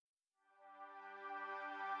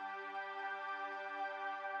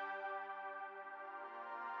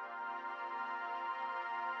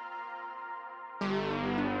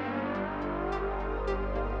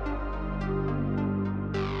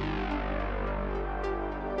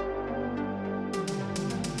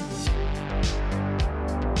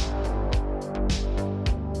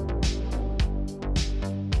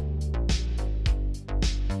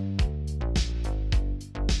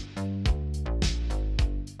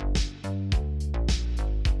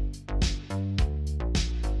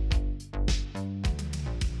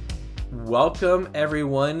Welcome,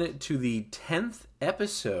 everyone, to the 10th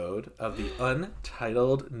episode of the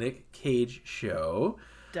Untitled Nick Cage Show.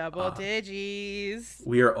 Double digis.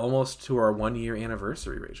 We are almost to our 1-year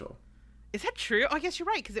anniversary, Rachel. Is that true? Oh, I guess you're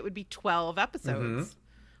right, because it would be 12 episodes. Mm-hmm.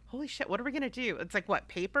 Holy shit, what are we going to do? It's like, what,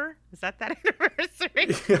 paper? Is that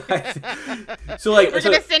anniversary? So, like, we're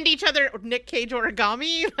going to send each other Nick Cage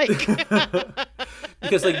origami? Like,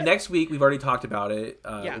 because, like, next week, we've already talked about it.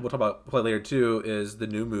 Yeah. We'll talk about play later, too, is the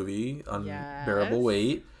new movie, Unbearable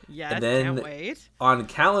Weight. Yes, and then can't wait. On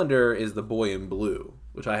calendar is The Boy in Blue,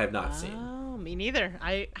 which I have not seen. Oh, me neither.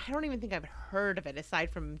 I don't even think I've heard of it,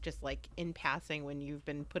 aside from just, like, in passing when you've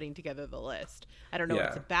been putting together the list. I don't know what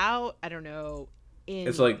it's about. I don't know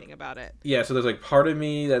anything about it. Yeah, so there's, like, part of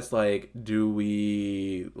me that's like, do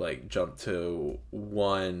we, like, jump to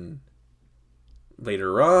one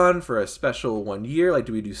later on for a special 1 year? Like,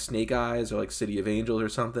 do we do Snake Eyes or, like, City of Angels or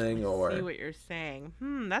something? Or see what you're saying.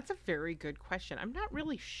 That's a very good question. I'm not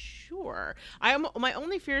really sure. My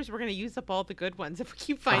only fear is we're going to use up all the good ones if we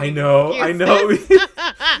keep finding I know.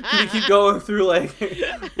 We keep going through, like,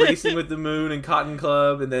 Racing with the Moon and Cotton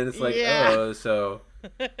Club, and then it's like, oh, so...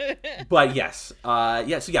 But yes, so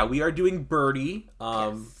yeah, we are doing Birdy.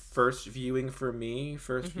 First viewing for me,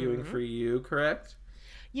 first viewing for you, correct?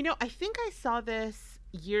 You know, I think I saw this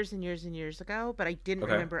years and years and years ago, but I didn't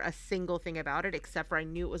remember a single thing about it, except for I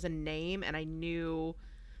knew it was a name and I knew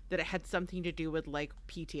that it had something to do with, like,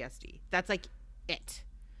 PTSD. That's, like, it.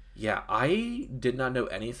 Yeah, I did not know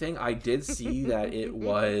anything. I did see that it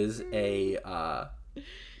was a,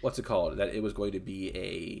 what's it called? That it was going to be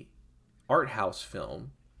a art house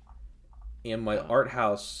film, and my art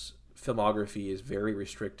house filmography is very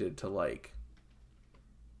restricted to, like,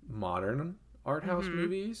 modern art house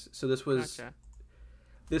movies. So this was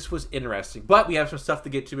interesting, but we have some stuff to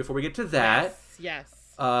get to before we get to that.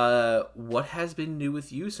 Yes. What has been new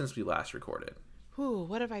with you since we last recorded?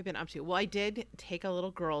 What have I been up to? Well, I did take a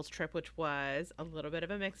little girls trip, which was a little bit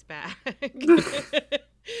of a mixed bag.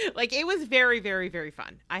 Like, it was very, very, very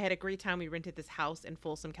fun. I had a great time. We rented this house in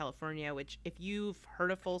Folsom, California, which, if you've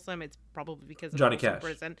heard of Folsom, it's probably because of Johnny Folsom Cash.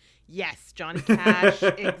 Prison. Yes, Johnny Cash.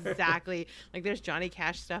 Exactly. Like, there's Johnny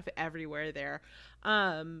Cash stuff everywhere there.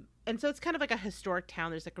 And so it's kind of like a historic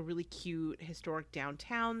town. There's, like, a really cute historic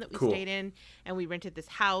downtown that we stayed in, and we rented this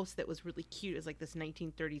house that was really cute. It was like this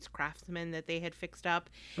 1930s craftsman that they had fixed up,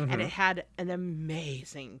 and it had an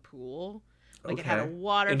amazing pool. Like, it had a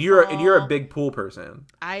waterfall. And you're a big pool person.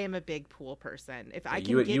 I am a big pool person. If I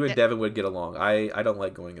can you and Devin would get along. I don't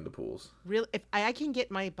like going into pools. Really, if I can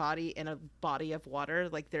get my body in a body of water,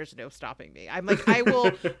 like, there's no stopping me. I'm like, I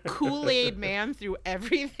will Kool-Aid man through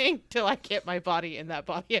everything till I get my body in that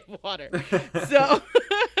body of water. So,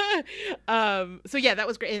 so yeah, that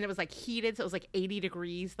was great. And it was, like, heated, so it was like 80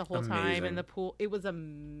 degrees the whole time in the pool. It was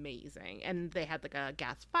amazing. And they had, like, a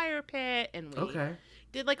gas fire pit, and we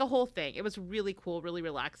did, like, a whole thing. It was really cool, really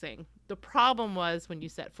relaxing. The problem was when you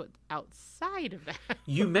set foot outside of that.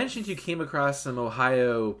 You mentioned you came across some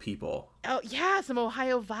Ohio people. Oh, yeah, some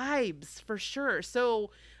Ohio vibes, for sure.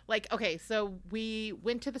 So, like, okay, so we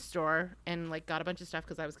went to the store and, like, got a bunch of stuff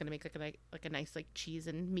because I was going to make, like a nice, like, cheese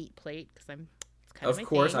and meat plate because it's kind of my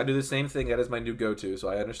course, thing. I do the same thing. That is my new go-to, so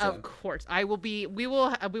I understand. Of course. We will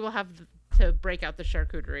have to break out the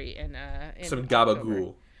charcuterie in some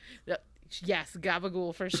gabagool. Yes,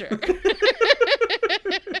 gabagool for sure.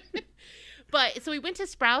 But so we went to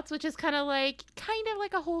Sprouts, which is kind of like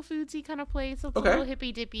a Whole Foodsy kind of place. So it's a little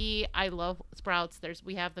hippy dippy. I love Sprouts.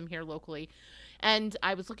 We have them here locally. And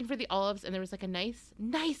I was looking for the olives, and there was, like, a nice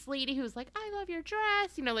lady who was like, "I love your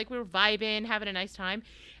dress." You know, like, we were vibing, having a nice time.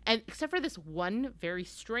 And except for this one very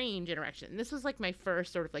strange interaction. And this was, like, my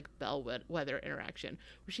first sort of, like, bellwether interaction,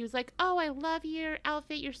 where she was like, "Oh, I love your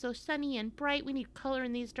outfit. You're so sunny and bright. We need color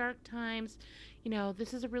in these dark times. You know,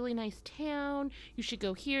 this is a really nice town. You should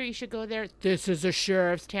go here. You should go there. This is a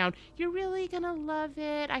sheriff's town. You're really going to love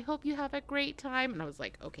it. I hope you have a great time." And I was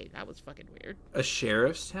like, okay, that was fucking weird. A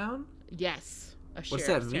sheriff's town? Yes. What's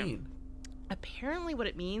that mean? Apparently what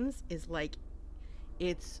it means is, like,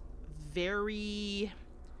 it's very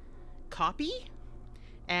copy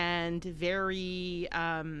and very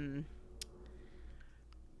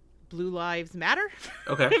Blue Lives Matter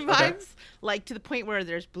vibes. Like, to the point where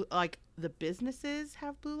there's like the businesses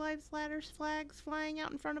have Blue Lives Matter flags flying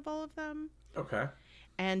out in front of all of them. Okay.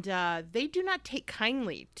 And they do not take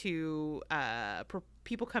kindly to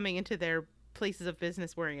people coming into their places of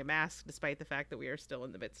business wearing a mask, despite the fact that we are still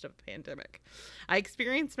in the midst of a pandemic. I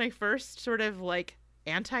experienced my first sort of, like,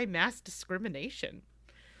 anti-mask discrimination.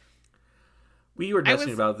 We were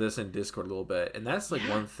discussing about this in Discord a little bit, and that's like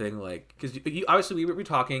one thing, like, because obviously we were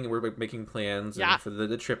talking and we were making plans for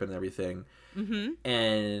the trip and everything,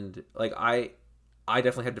 and like I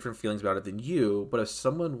definitely have different feelings about it than you. But if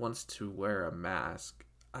someone wants to wear a mask,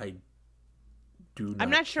 I do not. I'm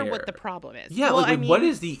not sure care. what the problem is. Yeah, well, like what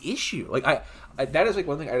is the issue? Like I that is like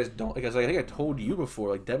one thing I just don't, because like, I think I told you before,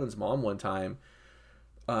 like Devin's mom one time,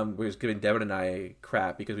 was giving Devin and I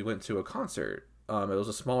crap because we went to a concert. It was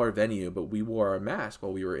a smaller venue, but we wore our mask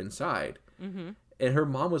while we were inside. And her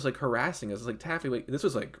mom was like harassing us. Like, Taffy, like, this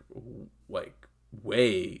was like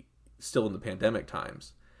way still in the pandemic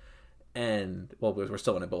times. And, well, we're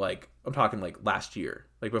still in it, but like, I'm talking like last year,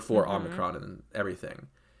 like before Omicron and everything.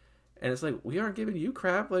 And it's like, we aren't giving you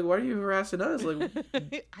crap. Like, why are you harassing us? Like,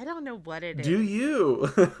 I don't know what it is. Do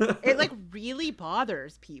you? It like really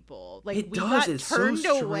bothers people. Like, it we does. got It's turned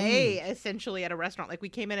so away essentially at a restaurant. Like, we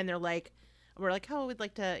came in and we're like, oh, we'd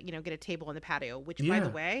like to, get a table on the patio, which by the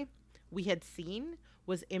way, we had seen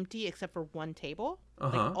was empty except for one table.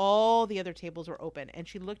 Like, all the other tables were open. And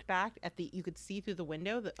she looked back at you could see through the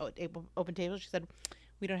window, the open table. She said,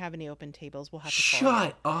 we don't have any open tables. We'll have to call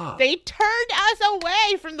Shut up. They turned us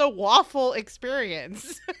away from the waffle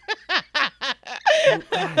experience.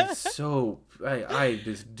 That is so, I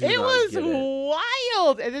just do it not was get it.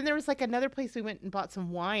 wild. And then there was like another place we went and bought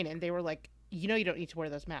some wine, and they were like, you don't need to wear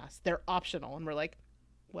those masks. They're optional. And we're like,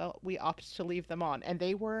 well, we opt to leave them on. And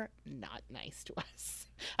they were not nice to us.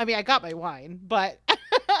 I mean, I got my wine, but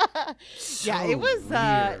yeah, it was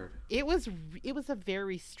weird. it was a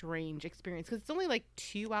very strange experience, because it's only like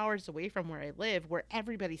 2 hours away from where I live, where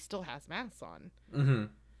everybody still has masks on.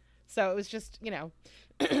 So it was just,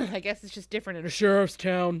 I guess it's just different in a sheriff's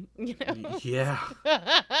town, Yeah.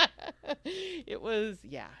 It was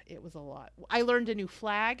a lot. I learned a new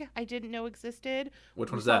flag I didn't know existed. Which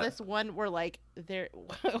one was that? This one where like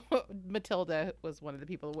Matilda was one of the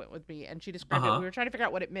people who went with me, and she described it. We were trying to figure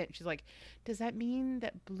out what it meant. She's like, does that mean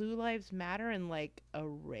that Blue Lives Matter in like a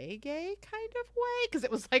reggae kind of way? Because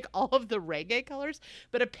it was like all of the reggae colors.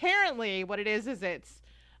 But apparently what it is it's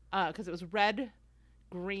because it was red,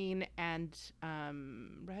 green, and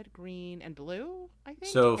blue, I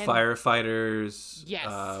think. So and firefighters,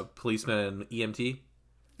 yes, policemen, EMT,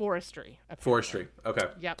 forestry. Okay.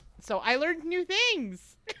 Yep. So I learned new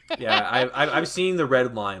things. Yeah, I've seen the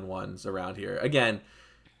red line ones around here. Again,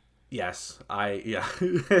 yes, yeah.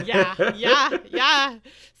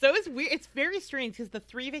 So it's weird. It's very strange, because the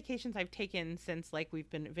 3 vacations I've taken since like we've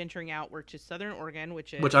been venturing out were to Southern Oregon,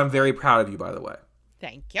 which I'm very proud of you, by the way.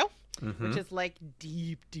 Thank you. Which is like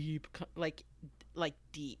deep, like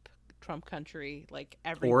deep Trump country. Like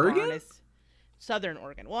every Oregon is Southern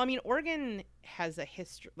Oregon. Well, I mean, Oregon has a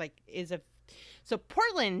history, so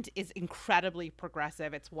Portland is incredibly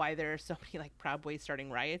progressive. It's why there are so many like Proud Boys starting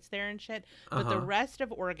riots there and shit. But the rest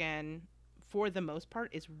of Oregon, for the most part,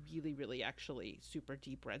 is really, really actually super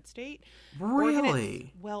deep red state.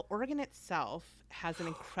 Really? Oregon itself has an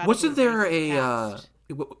incredible. Wasn't there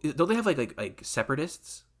don't they have like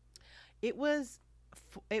separatists? It was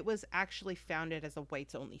actually founded as a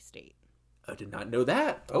whites only state. I did not know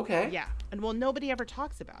that. Okay. Yeah. And nobody ever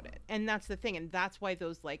talks about it. And that's the thing. And that's why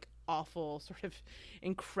those like awful sort of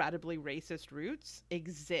incredibly racist roots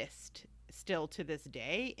exist still to this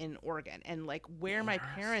day in Oregon. And like where my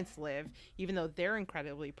parents live, even though they're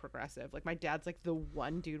incredibly progressive, like my dad's like the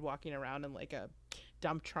one dude walking around in like a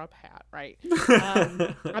dumb Trump hat, right?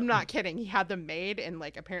 I'm not kidding. He had them made, and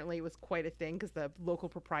like apparently it was quite a thing because the local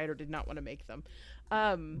proprietor did not want to make them.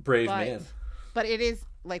 Brave man. But it is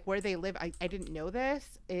like where they live. I didn't know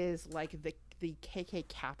this is like the KKK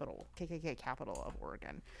capital of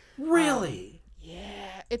Oregon. Really?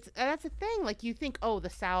 Yeah, that's a thing. Like you think, oh, the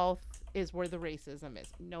South is where the racism is.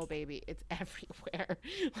 No, baby, it's everywhere.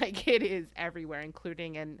 Like it is everywhere,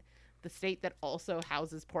 including in the state that also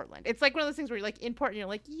houses Portland. It's like one of those things where you're like in Portland, you're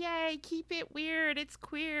like, yay, keep it weird. It's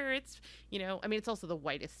queer. It's, I mean, it's also the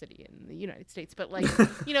whitest city in the United States, but like,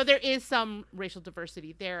 there is some racial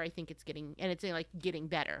diversity there. I think it's getting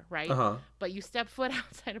better, right? But you step foot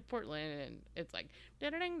outside of Portland and it's like,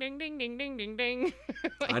 ding, ding, ding, ding, ding, ding, ding, ding.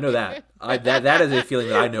 I know that. That is a feeling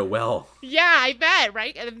that I know well. Yeah, I bet,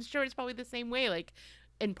 right? And I'm sure it's probably the same way, like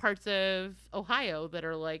in parts of Ohio that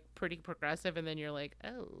are like pretty progressive, and then you're like,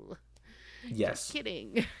 oh. Yes. Just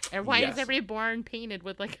kidding. And why is every barn painted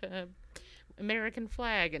with like a American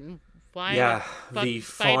flag and flying? Yeah, the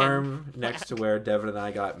farm next to where Devin and I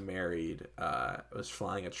got married was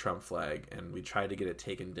flying a Trump flag, and we tried to get it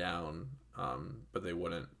taken down, but they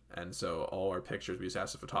wouldn't. And so all our pictures, we just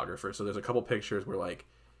asked the photographer. So there's a couple pictures where like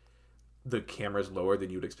the camera's lower than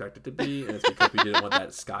you'd expect it to be, and it's because we didn't want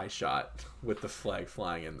that sky shot with the flag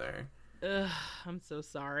flying in there. Ugh, I'm so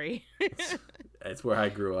sorry. It's where I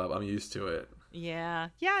grew up. I'm used to it. Yeah.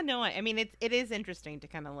 Yeah, no, I mean it is interesting to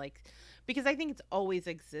kind of like because I think it's always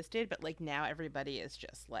existed, but like now everybody is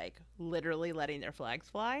just like literally letting their flags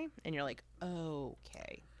fly and you're like, "Oh,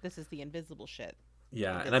 okay. This is the invisible shit."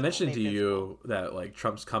 Yeah, and I Invisible, mentioned made to visible. you that like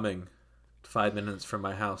Trump's coming 5 minutes from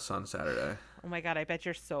my house on Saturday Oh my god, I bet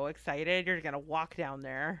you're so excited. You're going to walk down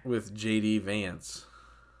there. with JD Vance.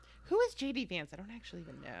 Who is JD Vance? I don't actually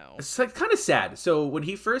even know. It's like kind of sad. So when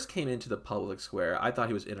he first came into the public square, I thought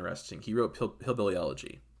he was interesting. He wrote Hillbilly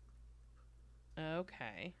Elegy,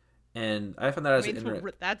 Okay. and I found that I as mean,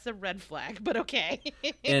 that's a red flag, but okay.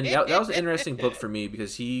 and that was an interesting book for me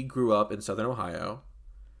because he grew up in Southern Ohio.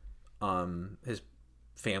 His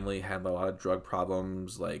family had a lot of drug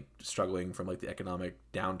problems, like struggling from like the economic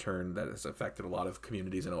downturn that has affected a lot of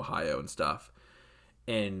communities in Ohio and stuff.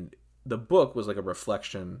 And the book was like a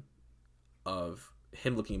reflection of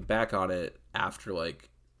him looking back on it after like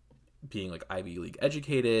being like Ivy League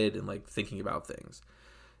educated and like thinking about things.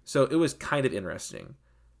 So it was kind of interesting.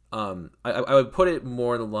 I would put it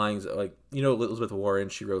more in the lines of, like, you know, Elizabeth Warren,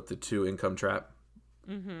 she wrote The Two Income Trap.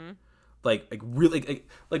 Mm-hmm. Like really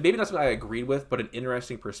like maybe not something I agreed with, but an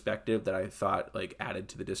interesting perspective that I thought like added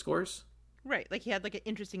to the discourse. Right, like he had like an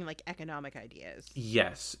interesting like economic ideas.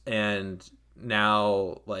 Yes, and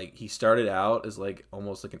now like he started out as like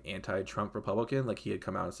almost like an anti-Trump Republican, like he had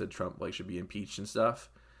come out and said Trump like should be impeached and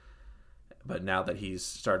stuff. But now that he's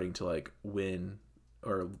starting to like win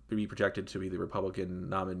or be projected to be the Republican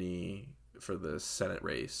nominee for the Senate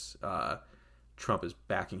race, Trump is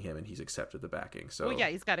backing him and he's accepted the backing. So well, yeah,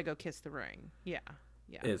 he's got to go kiss the ring. Yeah,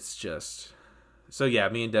 yeah. it's just so yeah.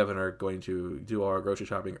 Me and Devin are going to do our grocery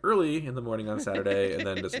shopping early in the morning on Saturday, and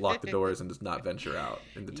then just lock the doors and just not venture out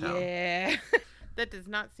into town. Yeah, that does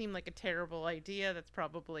not seem like a terrible idea. That's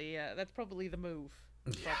probably the move.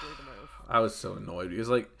 Probably the move. I was so annoyed because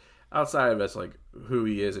like outside of us, like who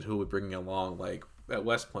he is and who we're bringing along, like at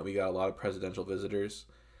West Point we got a lot of presidential visitors.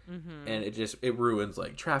 Mm-hmm. And it ruins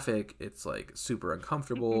like traffic. It's like super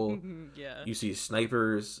uncomfortable. Yeah. You see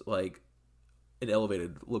snipers like in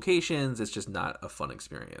elevated locations. It's just not a fun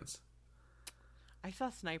experience. I saw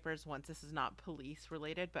snipers once. This is not police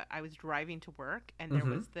related, but I was driving to work and there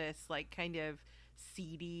was this like kind of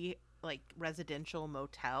seedy like residential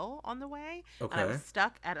motel on the way. Okay. And I was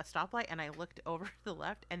stuck at a stoplight and I looked over to the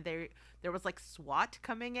left and there was like SWAT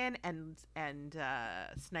coming in and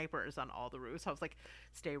snipers on all the roofs. I was like,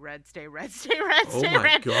 stay red, stay red, stay red, Oh stay my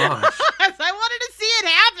red. gosh. I wanted to see it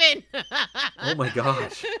happen. Oh my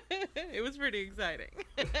gosh. It was pretty exciting.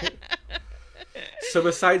 So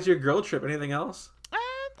besides your girl trip, anything else?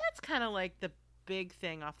 That's kind of like the big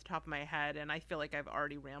thing off the top of my head, and I feel like I've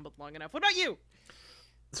already rambled long enough. What about you?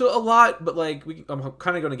 So a lot, but like I'm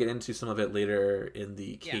kind of going to get into some of it later in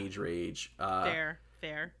the Cage Rage. Fair.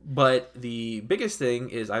 But the biggest thing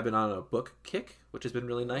is I've been on a book kick, which has been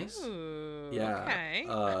really nice. Ooh, Yeah.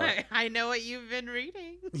 okay. I know what you've been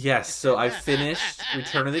reading. Yes, so I finished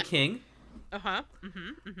Return of the King. Uh-huh.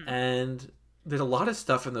 Mm-hmm, mm-hmm. And there's a lot of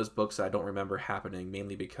stuff in those books that I don't remember happening,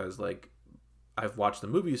 mainly because like I've watched the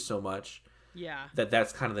movies so much. Yeah.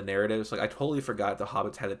 That's kind of the narrative. So like I totally forgot the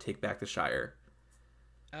hobbits had to take back the Shire.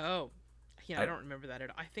 Oh. Yeah, I don't remember that at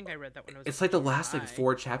all. I think I read that when I was It's like the last like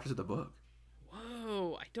 4 chapters of the book.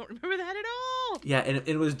 Whoa, I don't remember that at all. Yeah, and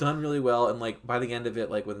it was done really well. And like by the end of it,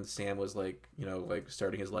 like when Sam was like, you know, like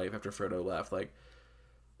starting his life after Frodo left, like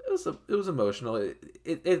it was emotional.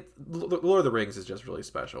 Lord of the Rings is just really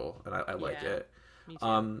special, and I like it. Me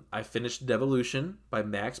too. I finished Devolution by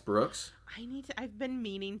Max Brooks. I've been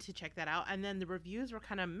meaning to check that out, and then the reviews were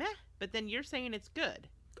kind of meh, but then you're saying it's good.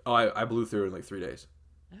 Oh, I blew through in like 3 days.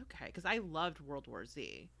 Okay, because I loved World War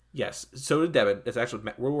Z. Yes, so did Devin. It's actually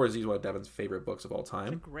World War Z is one of Devin's favorite books of all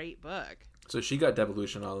time. It's a great book. So she got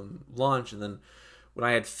Devolution on launch, and then when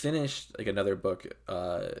I had finished like another book,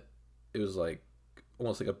 it was like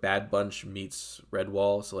almost like a Bad Bunch meets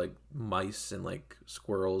Redwall. So like mice and like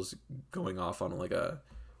squirrels going off on like a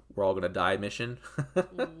we're all gonna die mission.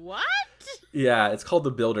 What? Yeah, it's called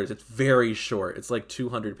The Builders. It's very short. It's like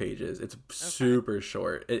 200 pages. It's super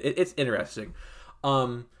short. It's interesting.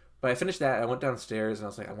 But I finished that. I went downstairs and I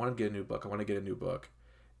was like, I want to get a new book.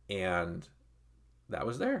 And that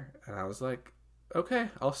was there. And I was like, okay,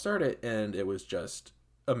 I'll start it. And it was just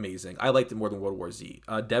amazing. I liked it more than World War Z.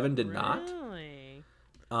 Devin did not. Really?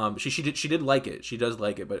 She did like it. She does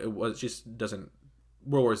like it, but it was just doesn't.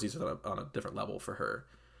 World War Z is on a different level for her.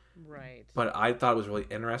 Right. But I thought it was really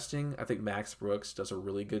interesting. I think Max Brooks does a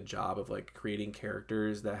really good job of like creating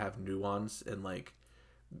characters that have nuance and like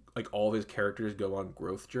all of his characters go on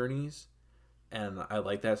growth journeys. and I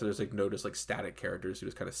like that. So there's like no just like static characters who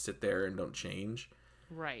just kind of sit there and don't change.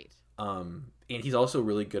 Right. And he's also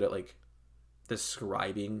really good at like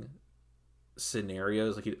describing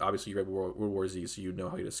scenarios. Like obviously you read World War Z, so you know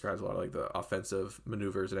how he describes a lot of like the offensive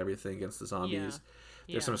maneuvers and everything against the zombies.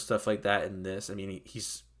 There's some stuff like that in this. I mean,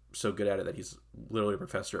 he's so good at it that he's literally a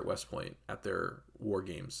professor at West Point at their War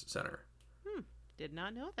Games Center. Did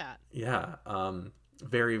not know that. Yeah.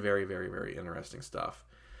 Very, very, very, very interesting stuff.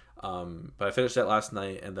 But I finished that last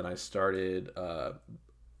night, and then I started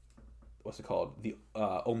what's it called? The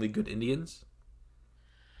Only Good Indians.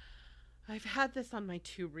 I've had this on my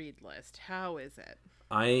to-read list. How is it?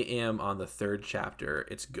 I am on the 3rd chapter.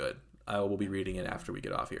 It's good. I will be reading it after we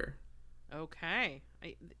get off here. Okay.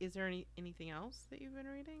 Is there anything else that you've been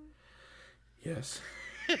reading? Yes.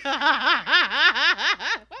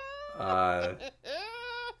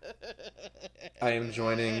 I am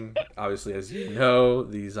joining, obviously, as you know,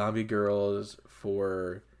 the Zombie Girls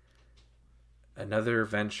for another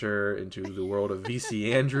venture into the world of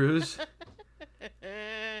V.C. Andrews.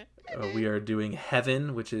 We are doing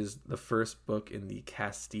Heaven, which is the first book in the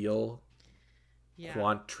Castile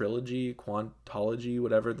quantology,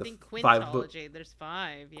 whatever. I think quintology. There's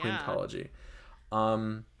 5. Yeah. Quintology.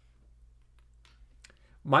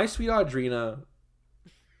 My Sweet Audrina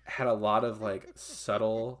had a lot of like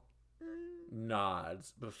subtle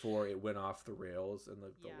nods before it went off the rails in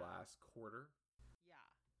the last quarter. Yeah,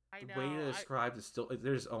 I know. The way to describe is still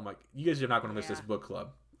there's you guys are not going to miss this book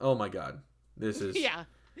club. Oh my god, this is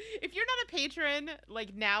If you're not a patron,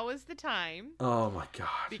 like now is the time. Oh my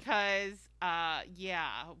god. Because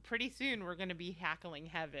pretty soon we're going to be hackling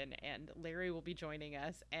Heaven, and Larry will be joining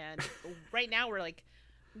us. And right now we're like,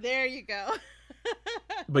 there you go.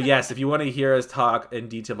 But yes, if you want to hear us talk in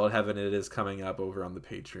detail about Heaven, it is coming up over on the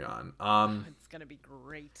Patreon. It's going to be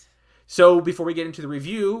great. So before we get into the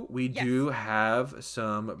review, we do have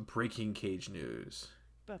some breaking Cage news.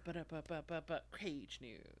 Cage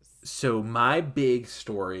news. So my big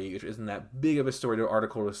story, which isn't that big of a story to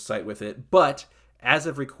article to cite with it, but as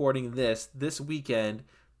of recording this weekend,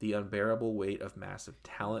 The Unbearable Weight of Massive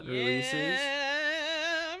Talent releases.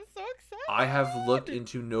 I'm so excited. I have looked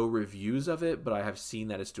into no reviews of it, but I have seen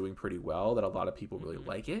that it's doing pretty well, that a lot of people really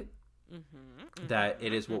like it. That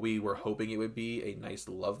it is what we were hoping it would be, a nice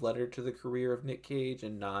love letter to the career of Nick Cage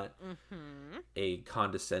and not a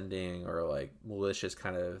condescending or like malicious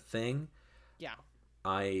kind of thing. Yeah.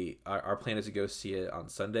 Our plan is to go see it on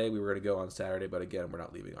Sunday. We were going to go on Saturday, but again, we're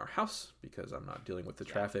not leaving our house because I'm not dealing with the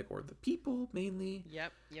traffic or the people mainly.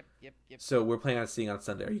 Yep. So we're planning on seeing it on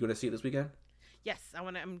Sunday. Are you going to see it this weekend? Yes,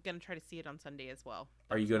 I'm going to try to see it on Sunday as well.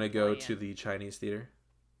 Are you going to go to the Chinese theater?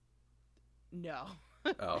 No.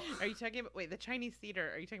 Oh. Are you talking about the Chinese theater?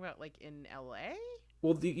 Are you talking about like in LA?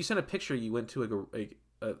 Well, you sent a picture. You went to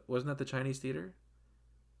wasn't that the Chinese theater?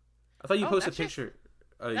 I thought you posted a picture.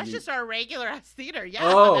 That's just our regular ass theater. Yeah.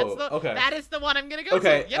 Oh, okay. That is the one I'm gonna go to.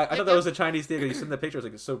 Okay, I thought that was a Chinese theater. You sent the picture. I was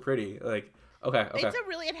like, it's so pretty. Like, okay.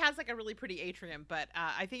 It has like a really pretty atrium, but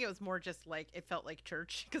I think it was more just like it felt like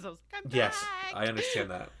church because I was like, I'm back. Yes, I understand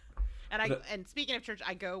that. And speaking of church,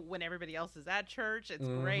 I go when everybody else is at church. It's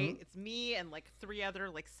great. It's me and like 3 other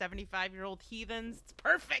like 75-year-old heathens. It's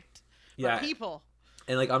perfect for people.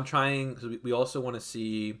 And like I'm trying, because we also want to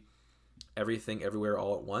see Everything Everywhere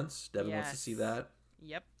All at Once. Devin wants to see that.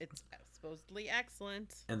 Yep, it's supposedly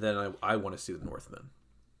excellent. And then I want to see The Northman.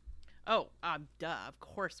 Oh, duh. Of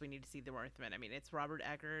course we need to see The Northman. I mean, it's Robert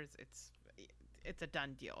Eggers. It's a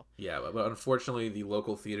done deal. Yeah, but unfortunately, the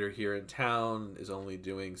local theater here in town is only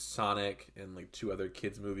doing Sonic and like 2 other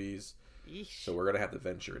kids movies. Yeesh. So we're gonna have to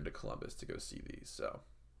venture into Columbus to go see these. So.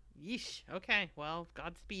 Yeesh. Okay. Well,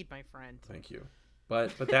 Godspeed, my friend. Thank you.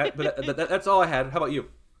 But that's all I had. How about you?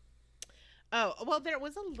 Oh, well, there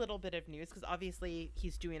was a little bit of news because obviously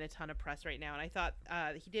he's doing a ton of press right now. And I thought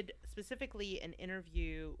he did specifically an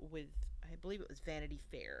interview with, I believe it was Vanity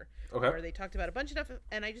Fair, where they talked about a bunch of stuff.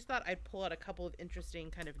 And I just thought I'd pull out a couple of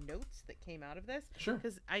interesting kind of notes that came out of this. Sure.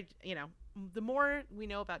 Because the more we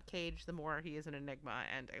know about Cage, the more he is an enigma,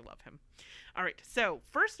 and I love him. All right. So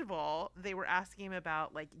first of all, they were asking him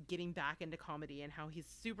about like getting back into comedy and how he's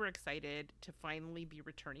super excited to finally be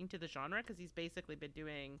returning to the genre because he's basically been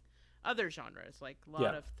doing other genres, like a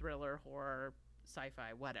lot of thriller, horror,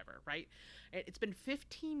 sci-fi, whatever, right? It's been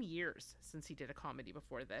 15 years since he did a comedy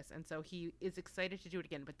before this, and so he is excited to do it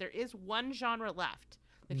again. But there is one genre left.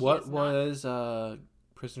 What was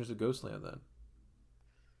Prisoners of Ghostland then?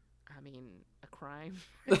 I mean, a crime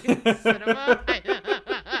cinema.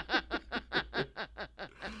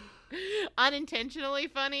 unintentionally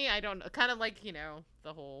funny. I don't know. Kind of like,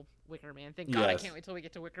 the whole Wicker Man thing. God, Yes. I can't wait till we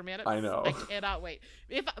get to Wicker Man. I know. I cannot wait.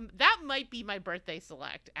 If that might be my birthday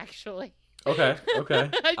select, actually. Okay.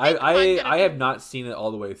 I have not seen it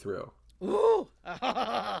all the way through. Ooh.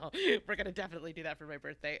 We're gonna definitely do that for my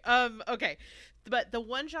birthday. Okay. But the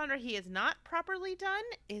one genre he has not properly done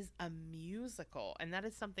is a musical, and that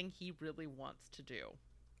is something he really wants to do.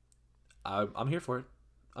 I'm here for it.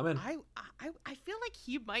 I'm in. I feel like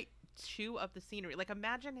he might chew up the scenery. Like,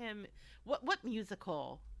 imagine him. What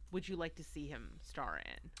musical would you like to see him star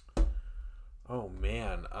in? Oh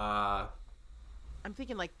man. I'm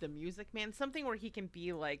thinking like The Music Man, something where he can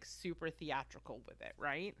be like super theatrical with it,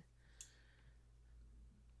 right?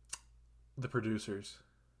 The Producers.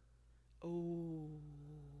 Oh,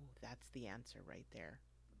 that's the answer right there.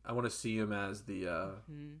 I want to see him as the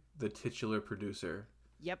titular producer.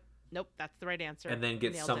 Yep. Nope, that's the right answer. And then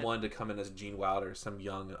get someone to come in as Gene Wilder, some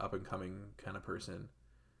young up and coming kind of person.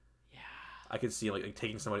 Yeah. I could see like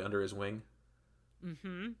taking somebody under his wing.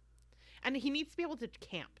 Mm-hmm. And he needs to be able to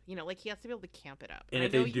camp. Like he has to be able to camp it up. And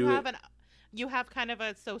if I know they do you have kind of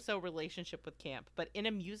a so-so relationship with camp, but in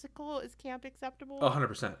a musical, is camp acceptable?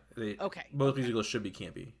 100%. Okay. Most musicals should be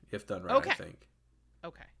campy if done right. Okay. I think.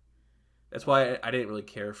 Okay. That's why I didn't really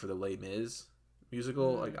care for the Les Mis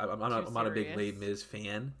musical. Like I'm not a big Les Mis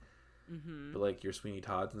fan. Mm-hmm. But like your Sweeney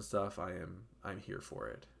Todd's and stuff, I'm here for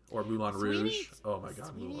it. Or Moulin Rouge. Oh my god,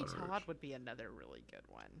 Sweeney Moulin Todd Rouge would be another really good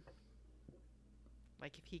one.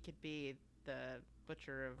 Like if he could be the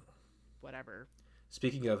butcher of whatever.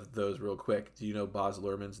 Speaking of those, real quick, do you know Baz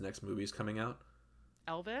Luhrmann's next movie's coming out?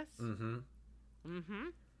 Elvis? Mm-hmm. Mm-hmm.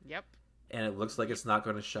 Yep. And it looks like it's not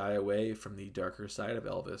going to shy away from the darker side of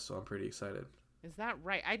Elvis, so I'm pretty excited. Is that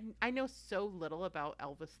right? I know so little about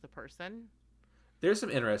Elvis the person. There's some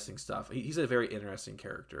interesting stuff. He's a very interesting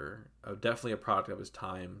character. Definitely a product of his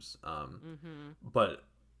times. But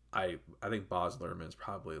I think Baz Luhrmann is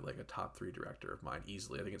probably like a top 3 director of mine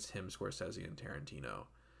easily. I think it's him, Scorsese, and Tarantino.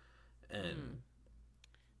 And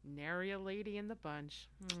nary a lady in the bunch.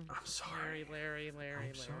 I'm sorry. Larry.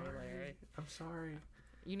 I'm sorry.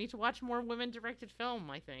 You need to watch more women-directed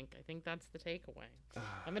film, I think. I think that's the takeaway.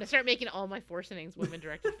 I'm going to start making all my Forcenings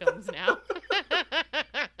women-directed films now.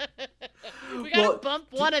 We got to bump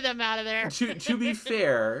one of them out of there. To be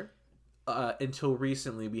fair, until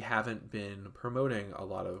recently, we haven't been promoting a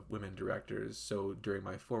lot of women directors. So during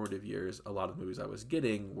my formative years, a lot of movies I was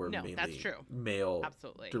getting were mainly male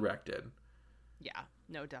directed. Yeah,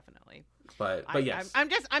 no, definitely. But yes, I'm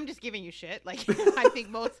just giving you shit. Like I think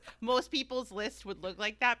most people's list would look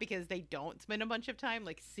like that because they don't spend a bunch of time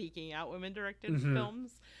like seeking out women directed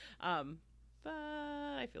films. But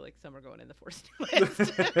I feel like some are going in the forced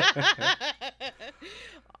list.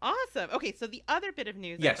 Awesome. Okay, so the other bit of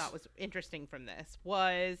news I thought was interesting from this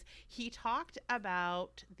was he talked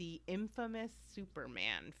about the infamous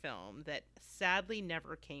Superman film that sadly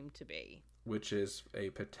never came to be. Which is a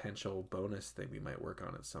potential bonus thing we might work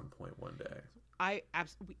on at some point one day.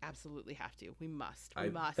 We absolutely have to. We must.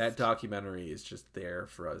 That documentary is just there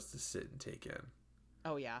for us to sit and take in.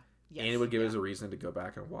 Oh, yeah. Yes, and it would give us a reason to go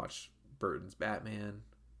back and watch Burton's Batman.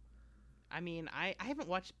 I mean, I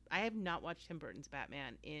have not watched Tim Burton's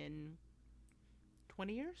Batman in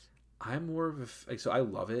 20 years. I'm more of so I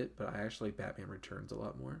love it, but I actually like Batman Returns a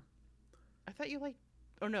lot more. I thought you liked.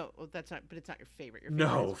 Oh no, that's not. But it's not your favorite. Your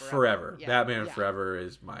favorite is Forever. Yeah, Batman Forever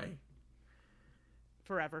is my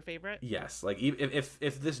forever favorite. Yes, like if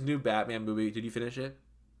this new Batman movie, did you finish it?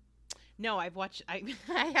 No, I've watched. I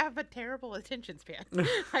have a terrible attention span.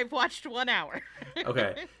 I've watched 1 hour.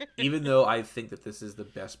 Okay, even though I think that this is the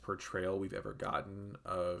best portrayal we've ever gotten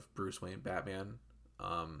of Bruce Wayne Batman,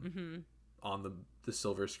 on the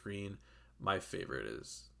silver screen, my favorite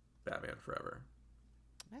is Batman Forever.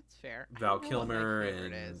 That's fair. Val Kilmer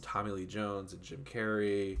and Tommy Lee Jones and Jim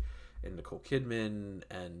Carrey and Nicole Kidman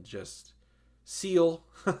and just Seal.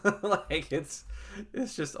 Like it's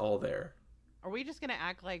just all there. Are we just gonna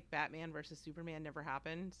act like Batman versus Superman never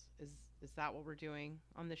happened? Is that what we're doing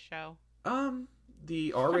on this show?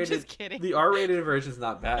 The R-rated. I'm just kidding. The R-rated version's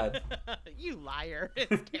not bad. You liar!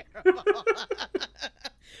 It's terrible.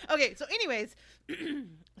 Okay, so anyways,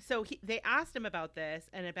 they asked him about this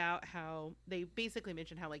and about how they basically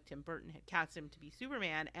mentioned how like Tim Burton had cast him to be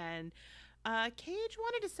Superman, and Cage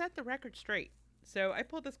wanted to set the record straight. So I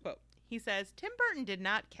pulled this quote. He says, "Tim Burton did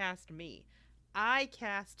not cast me. I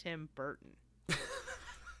cast Tim Burton.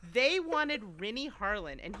 They wanted Rennie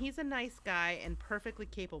Harlan, and he's a nice guy and perfectly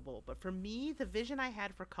capable. But for me, the vision I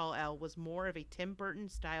had for Kal-El was more of a Tim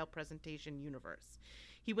Burton-style presentation universe.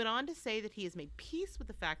 He went on to say that he has made peace with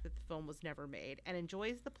the fact that the film was never made and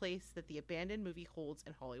enjoys the place that the abandoned movie holds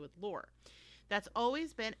in Hollywood lore. That's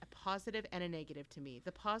always been a positive and a negative to me.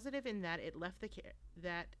 The positive in that it left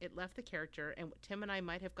the character and what Tim and I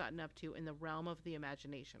might have gotten up to in the realm of the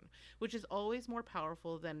imagination, which is always more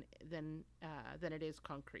powerful than it is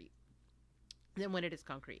concrete. Than when it is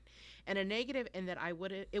concrete, and a negative in that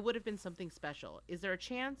it would have been something special. Is there a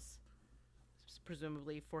chance,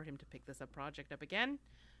 presumably, for him to pick this project up again?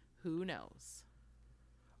 Who knows?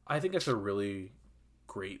 I think that's a really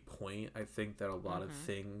great point. I think that a lot of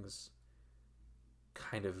things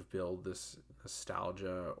kind of build this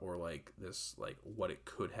nostalgia or like this like what it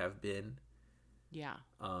could have been. Yeah.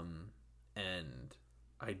 And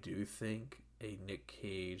I do think a Nick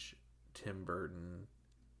Cage, Tim Burton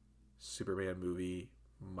Superman movie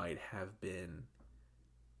might have been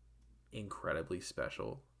incredibly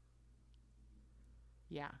special.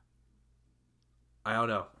 Yeah. I don't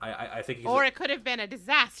know. I think or it could have been a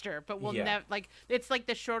disaster, but we'll never like. It's like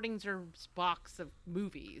the Schrodinger's box of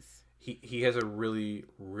movies. He has a really,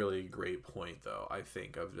 really great point, though, I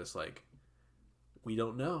think, of just like, we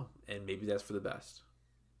don't know, and maybe that's for the best.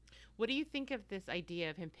 What do you think of this idea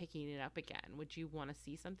of him picking it up again? Would you want to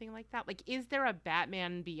see something like that? Like, is there a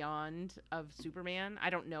Batman Beyond of Superman? I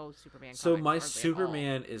don't know Superman. So my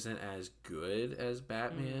Superman isn't as good as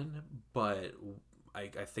Batman, but I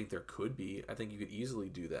think there could be. I think you could easily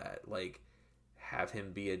do that. Like, have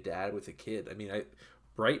him be a dad with a kid. I mean,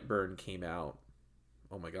 Brightburn came out,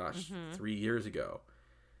 oh my gosh, 3 years ago.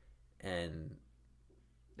 And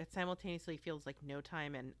that simultaneously feels like no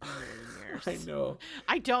time and a million years. I know.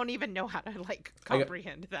 I don't even know how to like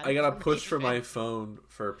comprehend that. I got a push from my phone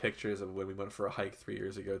for pictures of when we went for a hike 3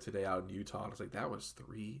 years ago today out in Utah. I was like, that was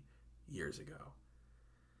 3 years ago.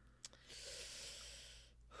 It's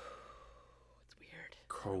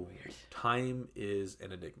weird. Weird. Time is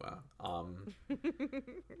an enigma. I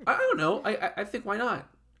don't know. I think why not?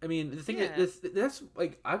 I mean, the thing is, that's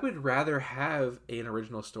like, I would rather have an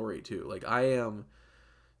original story too. Like, I am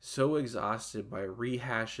so exhausted by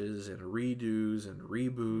rehashes and redos and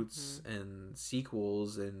reboots and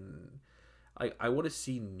sequels, and I want to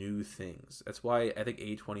see new things. That's why I think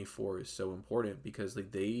A24 is so important, because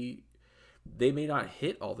like they may not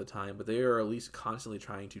hit all the time, but they are at least constantly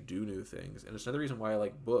trying to do new things. And it's another reason why I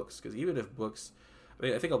like books, because even if books, I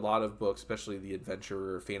mean, I think a lot of books, especially the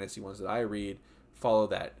adventure or fantasy ones that I read, follow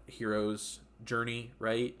that hero's journey,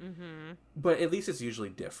 right? But at least it's usually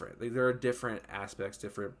different. Like, there are different aspects,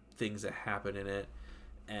 different things that happen in it,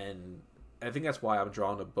 and I think that's why I'm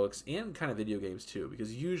drawn to books and kind of video games too,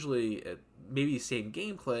 because usually it maybe same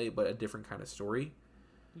gameplay but a different kind of story.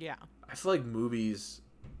 Yeah, I feel like movies,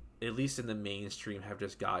 at least in the mainstream, have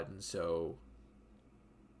just gotten so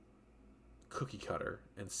cookie cutter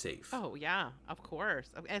and safe. Oh yeah, of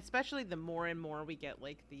course. Especially the more and more we get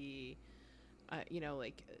like the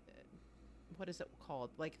what is it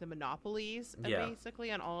called? Like the monopolies,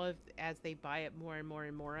 basically, on all of, as they buy up more and more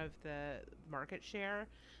and more of the market share,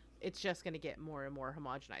 it's just going to get more and more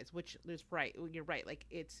homogenized, which is right. You're right. Like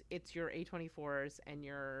it's your A24s and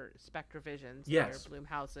your Spectravisions, and your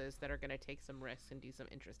Blumhouses that are going to take some risks and do some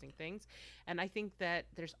interesting things. And I think that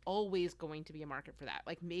there's always going to be a market for that.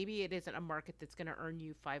 Like, maybe it isn't a market that's going to earn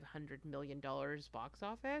you $500 million box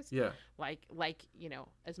office. Yeah. Like,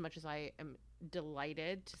 as much as I am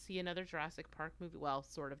delighted to see another Jurassic Park movie, well,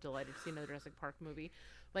 sort of delighted to see another Jurassic Park movie,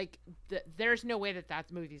 like there's no way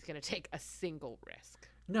that movie is going to take a single risk.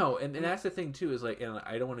 No, and that's the thing too, is like, and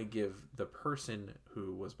I don't want to give the person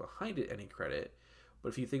who was behind it any credit, but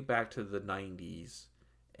if you think back to the 90s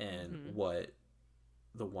and what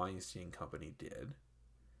the Weinstein Company did,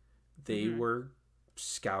 they were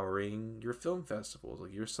scouring your film festivals,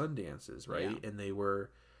 like your Sundances, right? Yeah. And they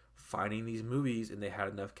were finding these movies, and they had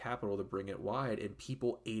enough capital to bring it wide, and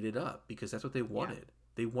people ate it up because that's what they wanted. Yeah.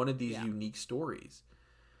 They wanted these unique stories.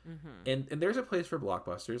 And there's a place for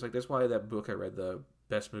blockbusters. Like, that's why that book I read, The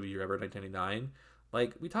Best Movie Year Ever, 1999,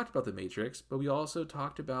 like, we talked about The Matrix, but we also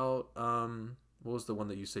talked about what was the one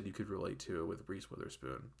that you said you could relate to with Reese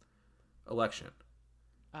Witherspoon? Election.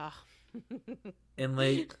 And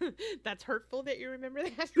like, that's hurtful that you remember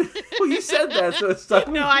that. Well, you said that, so it's stuck.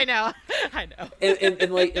 No, I know.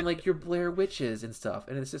 and like your Blair Witches and stuff,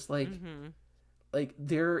 and it's just like, like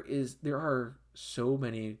there are so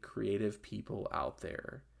many creative people out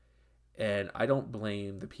there, and I don't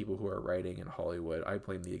blame the people who are writing in Hollywood. I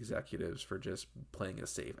blame the executives for just playing it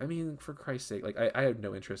safe. I mean, for Christ's sake, like I have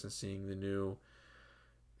no interest in seeing the new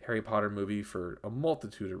Harry Potter movie for a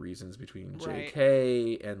multitude of reasons, between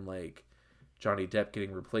J.K. and like Johnny Depp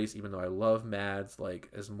getting replaced. Even though I love Mads, like,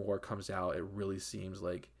 as more comes out, it really seems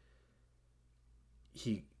like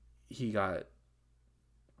he got,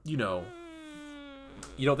 you know,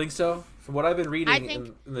 you don't think so? From what I've been reading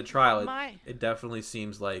in the trial, it definitely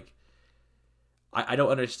seems like I don't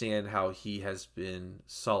understand how he has been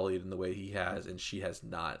sullied in the way he has, and she has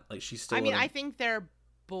not. Like, she's still. I think they're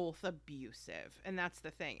both abusive, and that's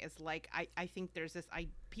the thing. Is like I think there's this.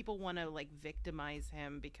 People want to like victimize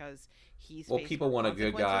him because he's. Well, people want a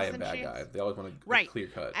good guy and bad guy. They always want a clear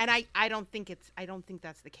cut. And I don't think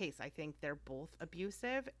that's the case. I think they're both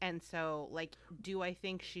abusive, and so like, do I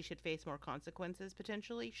think she should face more consequences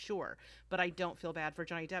potentially? Sure, but I don't feel bad for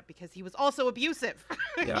Johnny Depp because he was also abusive.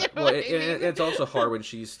 Yeah, you know it's also hard when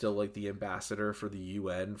she's still like the ambassador for the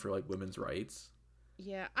UN for like women's rights.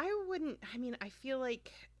 Yeah, I wouldn't. I mean, I feel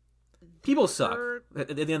like people suck. At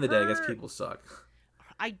the end of the day, I guess people suck.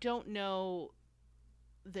 I don't know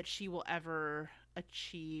that she will ever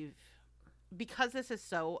achieve, because this is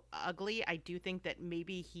so ugly. I do think that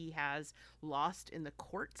maybe he has lost in the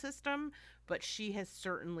court system, but she has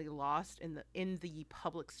certainly lost in the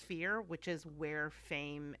public sphere, which is where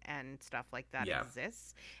fame and stuff like that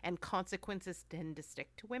exists, and consequences tend to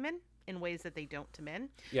stick to women in ways that they don't to men.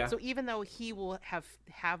 Yeah. So even though he will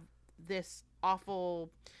have this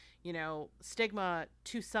awful, you know, stigma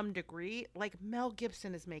to some degree, like Mel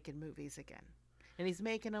Gibson is making movies again. And he's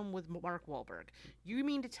making them with Mark Wahlberg. You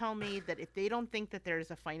mean to tell me that if they don't think that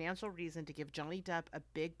there's a financial reason to give Johnny Depp a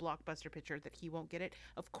big blockbuster picture, that he won't get it?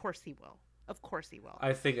 Of course he will. Of course he will.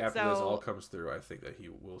 I think after this all comes through, I think that he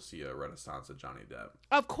will see a renaissance of Johnny Depp.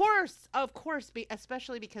 Of course,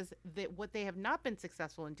 especially because what they have not been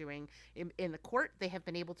successful in doing in the court, they have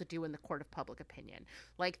been able to do in the court of public opinion.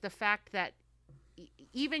 Like the fact that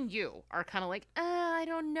even you are kind of like, I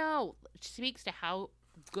don't know, speaks to how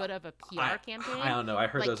good of a PR campaign. I don't know. I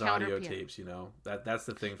heard like those audio tapes, you know. That's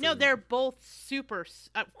the thing. No, they're both super,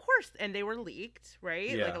 of course, and they were leaked, right?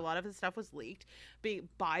 Yeah. Like a lot of the stuff was leaked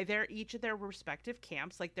by each of their respective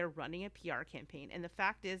camps. Like they're running a PR campaign, and the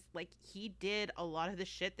fact is, like he did a lot of the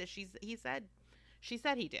shit that she said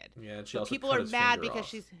he did. Yeah, and she also people are mad because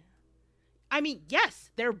she's. I mean,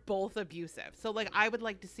 yes, they're both abusive. So like, I would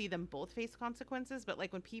like to see them both face consequences, but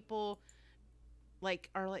like when people, like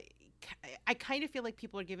are like. I kind of feel like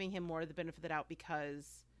people are giving him more of the benefit of the doubt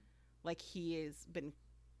because, like, he has been,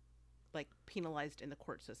 like, penalized in the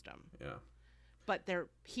court system. Yeah. But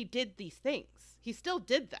he did these things. He still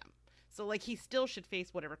did them. So, like, he still should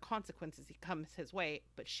face whatever consequences comes his way.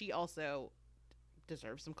 But she also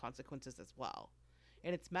deserves some consequences as well.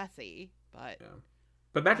 And it's messy, but... Yeah.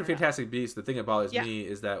 But back to Fantastic Beasts, the thing that bothers me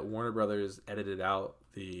is that Warner Brothers edited out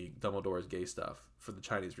the Dumbledore's gay stuff for the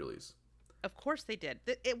Chinese release. Of course they did.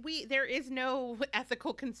 There is no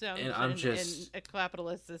ethical consumption in a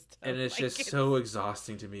capitalist system. And it's like, just so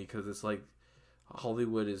exhausting to me because it's like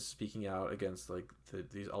Hollywood is speaking out against like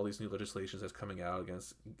all these new legislations that's coming out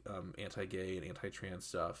against anti-gay and anti-trans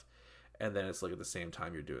stuff, and then it's like at the same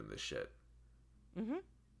time you're doing this shit. Mm-hmm.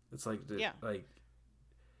 It's like like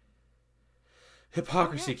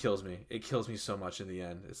hypocrisy kills me. It kills me so much in the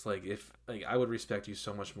end. It's like if like I would respect you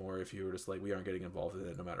so much more if you were just like we aren't getting involved in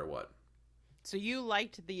it no matter what. So you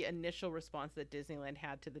liked the initial response that Disneyland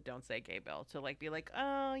had to the Don't Say Gay bill to like be like,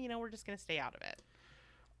 oh, you know, we're just going to stay out of it.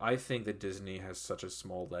 I think that Disney has such a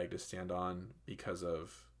small leg to stand on because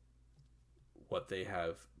of what they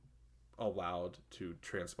have allowed to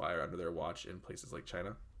transpire under their watch in places like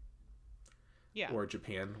China. Yeah. Or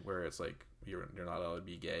Japan, where it's like you're not allowed to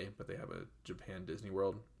be gay, but they have a Japan Disney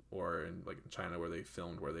World. Or in like China where they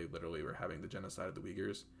filmed where they literally were having the genocide of the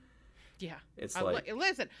Uyghurs. Yeah, it's like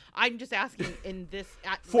listen. I'm just asking. In this,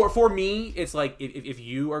 for me, it's like if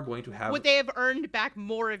you are going to have, would they have earned back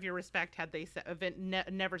more of your respect had they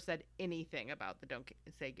never said anything about the Don't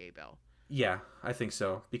Say Gay bill? Yeah, I think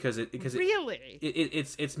so because really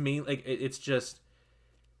it's mean like it's just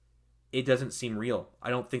it doesn't seem real.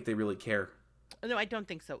 I don't think they really care. No, I don't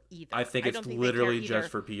think so either. I think it's literally just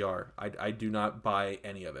for PR. I do not buy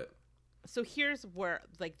any of it. So here's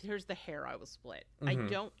the hair I will split.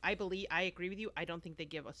 Mm-hmm. I agree with you. I don't think they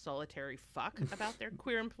give a solitary fuck about their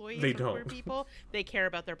queer employees or queer people. They care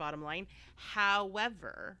about their bottom line.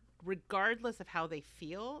 However, regardless of how they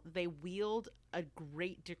feel, they wield a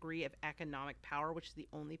great degree of economic power, which is the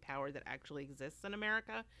only power that actually exists in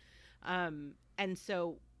America. And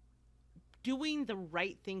so doing the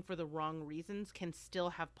right thing for the wrong reasons can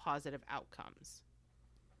still have positive outcomes.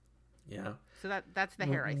 Yeah. So that's the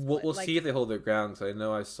hair I split. We'll see if they hold their ground. Because I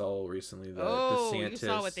know I saw recently that DeSantis you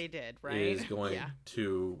saw what they did, right? Is going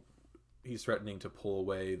to. He's threatening to pull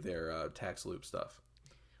away their tax loop stuff.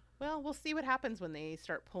 Well, we'll see what happens when they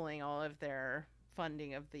start pulling all of their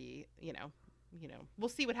funding of the. We'll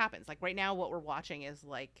see what happens. Like right now, what we're watching is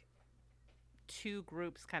like two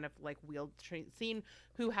groups kind of like seeing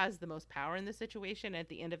who has the most power in the situation. At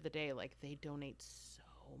the end of the day, like they donate so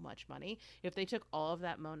much money. If they took all of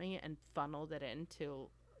that money and funneled it into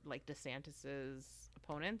like DeSantis's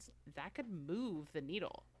opponents, that could move the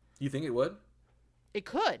needle. You think it would? It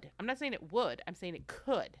could. I'm not saying it would. I'm saying it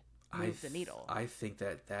could move the needle. I think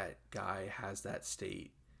that guy has that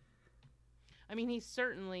state. I mean, he's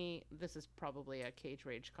certainly, this is probably a cage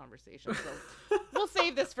rage conversation, so we'll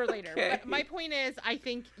save this for later. Okay. But my point is, I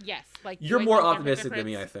think, yes. Like you're more optimistic than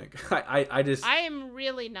me, I think. I am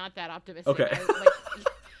really not that optimistic. Okay.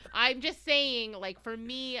 I'm just saying, like, for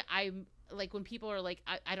me, I'm, like, when people are like,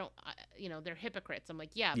 I don't, they're hypocrites. I'm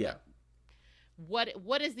like, yeah.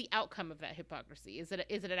 What is the outcome of that hypocrisy? Is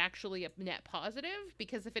it actually a net positive?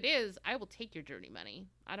 Because if it is, I will take your dirty money.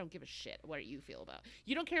 I don't give a shit what you feel about.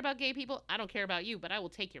 You don't care about gay people. I don't care about you, but I will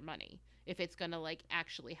take your money if it's gonna like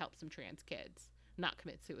actually help some trans kids not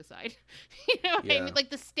commit suicide. You know what I mean? Like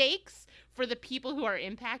the stakes for the people who are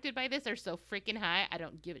impacted by this are so freaking high. I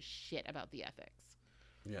don't give a shit about the ethics.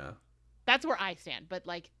 Yeah. That's where I stand, but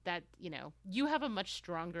like that, you have a much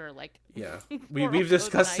stronger like. Yeah, we've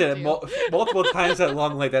discussed it multiple times at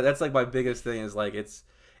long like that. That's like my biggest thing is like it's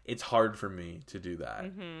hard for me to do that.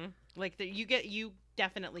 Mm-hmm. Like you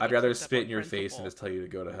definitely. I'd rather spit in your face and just tell you to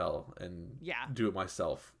go to hell and do it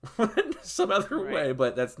myself some other way,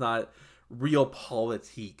 but that's not real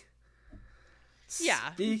politique.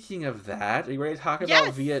 Yeah. Speaking of that, are you ready to talk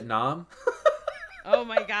about Vietnam? Oh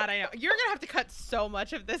my god, I know. You're gonna have to cut so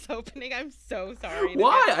much of this opening. I'm so sorry.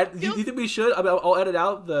 Why? Do you think we should? I mean, I'll edit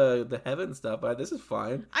out the heaven stuff, but this is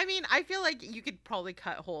fine. I mean, I feel like you could probably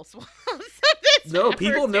cut whole swaths of this. No,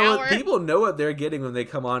 people know what they're getting when they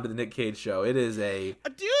come on to the Nick Cage show. It is a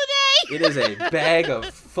Do they? It is a bag of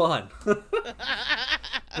fun. But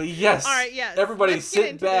yes. All right, yes. Everybody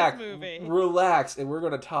sit back, relax, and we're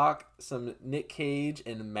gonna talk some Nick Cage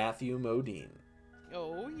and Matthew Modine.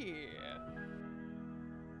 Oh yeah.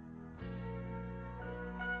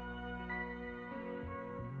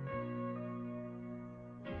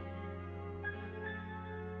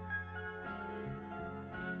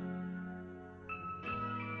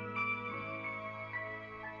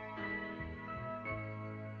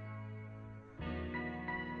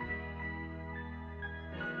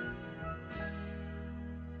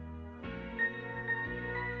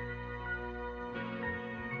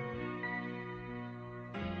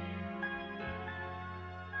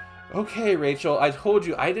 Okay, Rachel, I told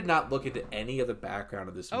you I did not look into any of the background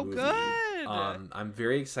of this movie. Oh, good. I'm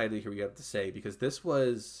very excited to hear what you have to say because this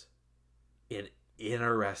was an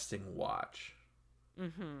interesting watch.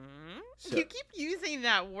 Mm-hmm. So, you keep using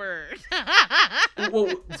that word. Well,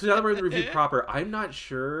 so now that we're in the review proper, I'm not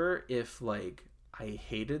sure if, like, I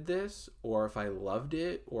hated this or if I loved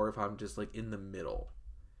it or if I'm just, like, in the middle.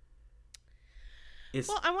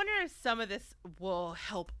 Well, I wonder if some of this will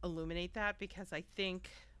help illuminate that because I think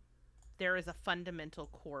there is a fundamental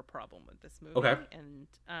core problem with this movie. Okay. And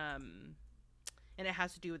it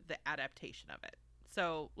has to do with the adaptation of it.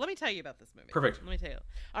 So let me tell you about this movie. Perfect. Let me tell you.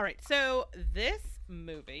 All right. So this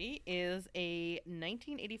movie is a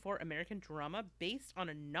 1984 American drama based on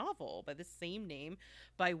a novel by the same name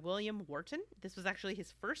by William Wharton. This was actually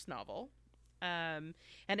his first novel. And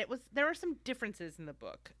there are some differences in the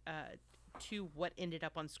book to what ended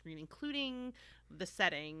up on screen, including the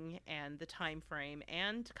setting and the time frame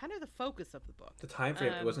and kind of the focus of the book. The time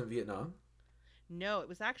frame, it wasn't Vietnam? No, it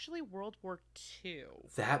was actually World War II.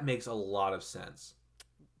 That makes a lot of sense.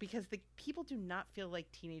 Because the people do not feel like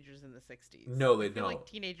teenagers in the 60s. No, they feel don't. Like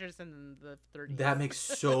teenagers in the 30s. That makes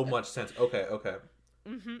so much sense. Okay.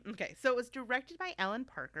 Mm-hmm. Okay, so it was directed by Alan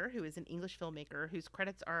Parker, who is an English filmmaker whose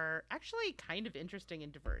credits are actually kind of interesting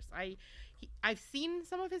and diverse. I've seen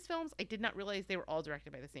some of his films. I did not realize they were all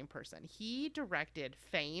directed by the same person. He directed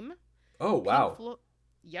Fame. Oh, wow.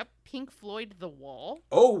 Pink Floyd The Wall.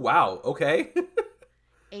 Oh, wow. Okay.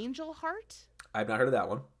 Angel Heart. I've not heard of that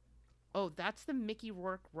one. Oh, that's the Mickey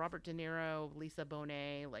Rourke, Robert De Niro, Lisa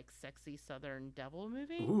Bonet, like sexy Southern devil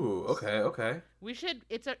movie. Ooh, okay.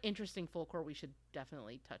 It's an interesting full core we should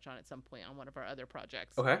definitely touch on at some point on one of our other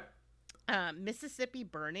projects. Okay. Mississippi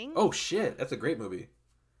Burning. Oh, shit. That's a great movie.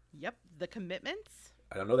 Yep. The Commitments.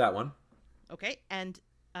 I don't know that one. Okay. And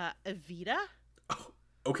Evita. Oh,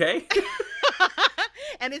 okay.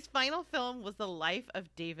 And his final film was The Life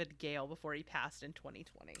of David Gale before he passed in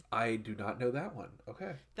 2020. I do not know that one.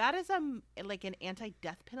 Okay. That is like an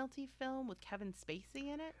anti-death penalty film with Kevin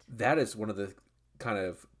Spacey in it. That is one of the kind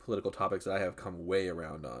of political topics that I have come way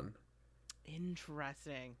around on.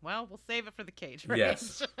 Interesting. Well, we'll save it for the cage, right?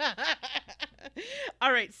 Yes.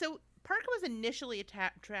 All right. So Parker was initially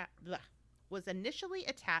was initially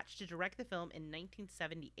attached to direct the film in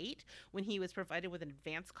 1978 when he was provided with an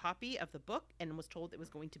advance copy of the book and was told it was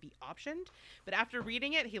going to be optioned. But after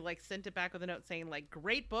reading it, he sent it back with a note saying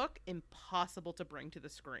great book, impossible to bring to the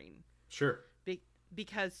screen. Sure.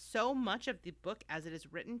 Because so much of the book as it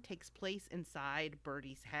is written takes place inside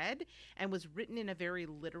Birdy's head and was written in a very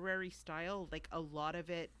literary style. A lot of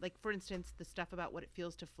it, for instance, the stuff about what it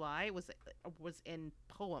feels to fly was in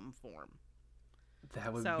poem form.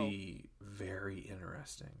 That would be very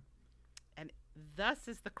interesting. And thus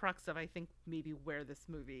is the crux of, I think, maybe where this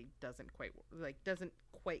movie doesn't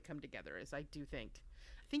quite come together, is I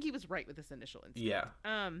think he was right with this initial instinct.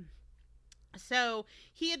 Yeah. So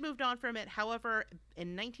he had moved on from it. However,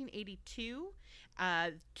 in 1982,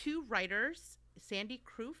 two writers, Sandy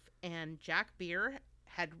Kroof and Jack Beer,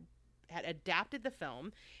 had adapted the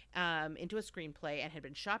film into a screenplay and had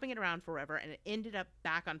been shopping it around forever, and it ended up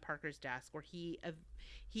back on Parker's desk, where he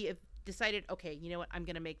decided, okay, you know what, I'm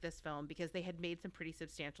going to make this film, because they had made some pretty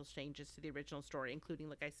substantial changes to the original story, including,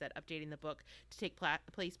 like I said, updating the book to take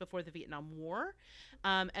place before the Vietnam War,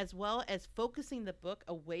 as well as focusing the book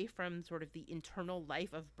away from sort of the internal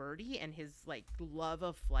life of Birdy and his love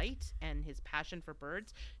of flight and his passion for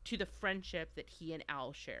birds to the friendship that he and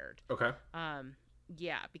Al shared. Okay.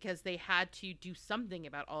 Yeah, because they had to do something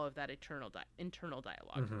about all of that internal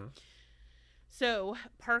dialogue. Mm-hmm. So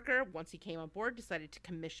Parker, once he came on board, decided to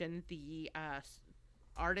commission the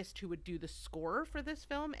artist who would do the score for this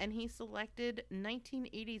film, and he selected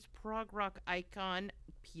 1980s prog rock icon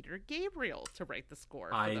Peter Gabriel to write the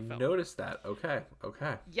score for the film. I noticed that. Okay.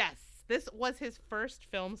 Yes, this was his first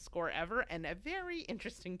film score ever, and a very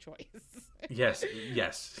interesting choice. Yes.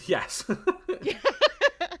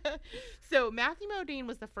 So Matthew Modine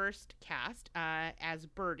was the first cast as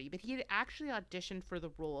Birdy, but he had actually auditioned for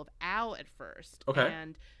the role of Al at first. Okay.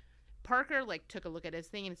 And Parker took a look at his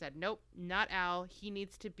thing and said, nope, not Al. He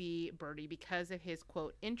needs to be Birdy because of his,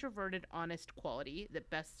 quote, introverted, honest quality that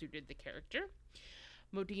best suited the character.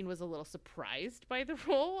 Modine was a little surprised by the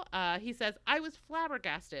role. He says, I was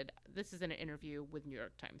flabbergasted. This is in an interview with New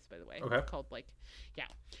York Times, by the way. Okay. It's called,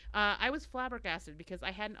 I was flabbergasted because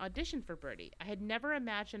I had an audition for Birdy. I had never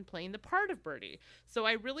imagined playing the part of Birdy. So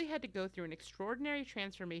I really had to go through an extraordinary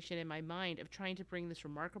transformation in my mind of trying to bring this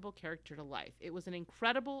remarkable character to life. It was an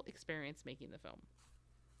incredible experience making the film.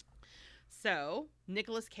 So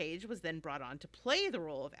Nicolas Cage was then brought on to play the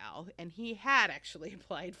role of Al, and he had actually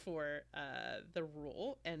applied for the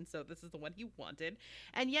role, and so this is the one he wanted.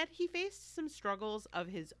 And yet he faced some struggles of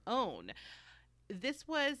his own. This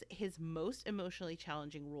was his most emotionally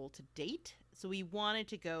challenging role to date, so he wanted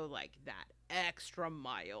to go that extra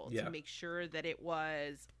mile to make sure that it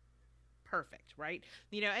was perfect, right?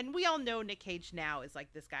 And we all know Nick Cage now is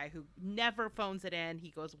this guy who never phones it in.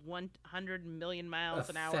 He goes 100 million miles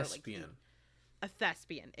an hour. A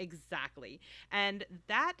thespian, exactly. And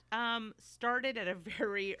that started at a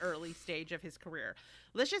very early stage of his career.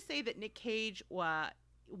 Let's just say that Nick Cage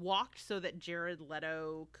walked so that Jared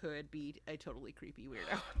Leto could be a totally creepy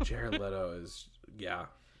weirdo. Jared Leto is, yeah.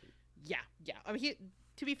 Yeah. I mean,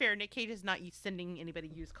 to be fair, Nick Cage is not sending anybody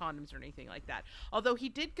use condoms or anything like that. Although he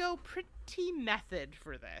did go pretty method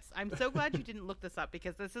for this. I'm so glad you didn't look this up,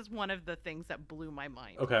 because this is one of the things that blew my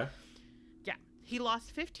mind. Okay. Yeah. He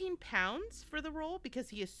lost 15 pounds for the role because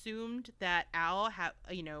he assumed that Al had,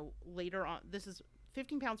 later on, this is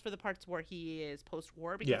 15 pounds for the parts where he is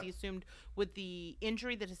post-war, because he assumed with the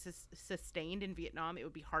injury that is sustained in Vietnam, it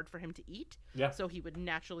would be hard for him to eat. Yeah. So he would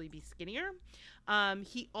naturally be skinnier.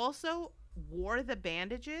 He also wore the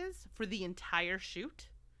bandages for the entire shoot.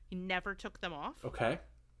 He never took them off. Okay.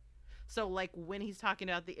 So when he's talking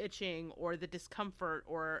about the itching or the discomfort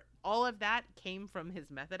or all of that came from his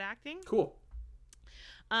method acting. Cool.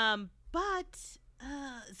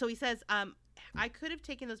 So he says, I could have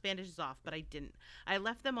taken those bandages off, but I didn't. I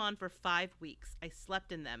left them on for 5 weeks. I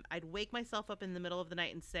slept in them. I'd wake myself up in the middle of the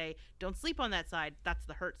night and say, don't sleep on that side. That's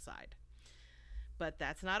the hurt side. But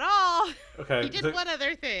that's not all. Okay. He did one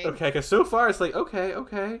other thing. Okay, because so far it's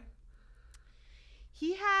okay.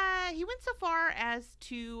 He went so far as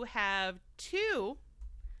to have 2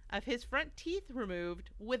 of his front teeth removed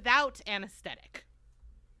without anesthetic.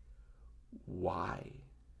 Why?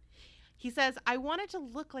 He says, I wanted to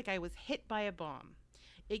look like I was hit by a bomb.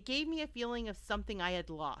 It gave me a feeling of something I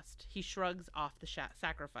had lost. He shrugs off the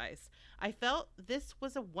sacrifice. I felt this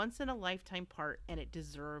was a once-in-a-lifetime part, and it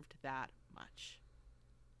deserved that much.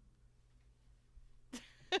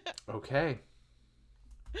 Okay.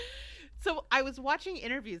 So I was watching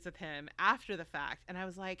interviews with him after the fact, and I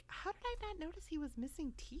was like, how did I not notice he was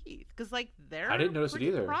missing teeth? Because they're I didn't notice it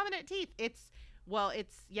either. Prominent teeth. It's Well,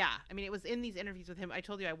 I mean, it was in these interviews with him. I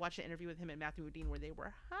told you I watched an interview with him and Matthew Modine where they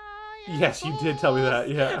were high. Yes, you did tell me that.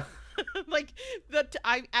 Yeah. Like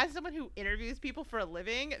as someone who interviews people for a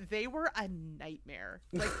living, they were a nightmare.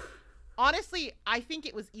 Like, honestly, I think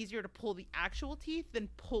it was easier to pull the actual teeth than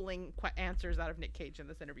pulling answers out of Nick Cage in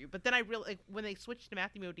this interview. But then I really, like, when they switched to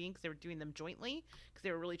Matthew Modine, because they were doing them jointly, because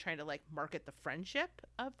they were really trying to like market the friendship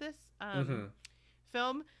of this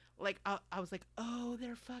film. Like, I was like, oh,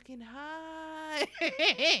 they're fucking high.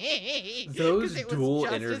 Those dual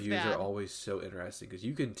interviews are always so interesting because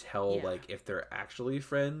you can tell like if they're actually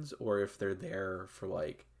friends or if they're there for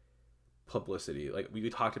like publicity. Like we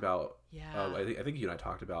talked about, I think you and I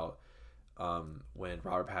talked about when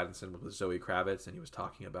Robert Pattinson was with Zoe Kravitz and he was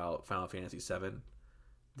talking about Final Fantasy VII,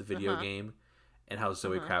 the video game. And how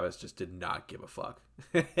Zoe Kravitz just did not give a fuck.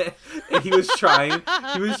 And he was trying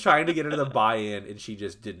to get her to buy in, and she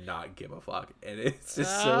just did not give a fuck. And it's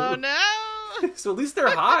just no. So at least they're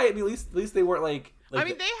high. I mean, at least they weren't like I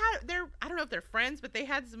mean, I don't know if they're friends, but they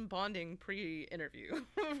had some bonding pre-interview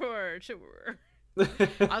for sure.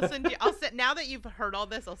 I'll send now that you've heard all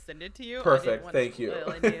this, I'll send it to you. Perfect. Thank you.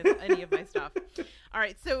 Any of my stuff. All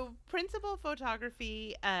right. So principal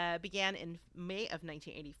photography began in May of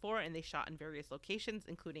 1984, and they shot in various locations,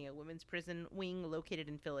 including a women's prison wing located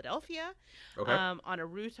in Philadelphia, on a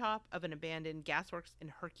rooftop of an abandoned gasworks in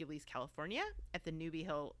Hercules, California, at the Newby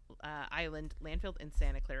Hill Island landfill in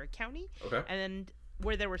Santa Clara County, and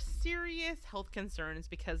where there were serious health concerns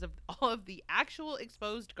because of all of the actual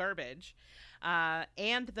exposed garbage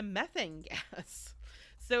and the methane gas.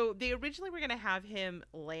 So they originally were going to have him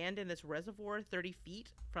land in this reservoir 30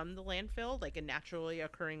 feet from the landfill, like a naturally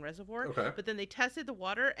occurring reservoir. But then they tested the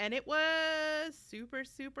water and it was super,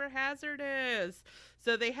 super hazardous.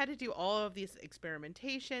 So they had to do all of this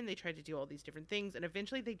experimentation. They tried to do all these different things. And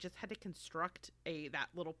eventually they just had to construct that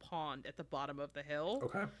little pond at the bottom of the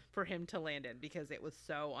hill for him to land in because it was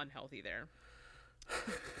so unhealthy there.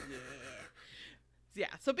 Yeah,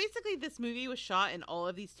 so basically this movie was shot in all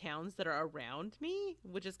of these towns that are around me,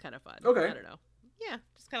 which is kind of fun. I don't know. Yeah,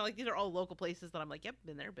 just kind of like these are all local places that I'm like, yep,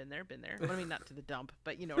 been there. I mean, not to the dump,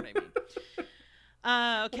 but you know what I mean.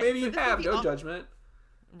 Okay. Well, maybe you have no judgment.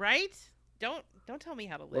 Right? Don't tell me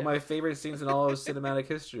how to live. One of my favorite scenes in all of cinematic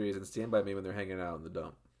history is in Stand By Me when they're hanging out in the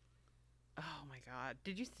dump. Oh my God.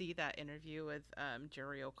 Did you see that interview with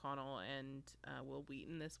Jerry O'Connell and Will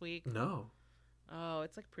Wheaton this week? No. Oh,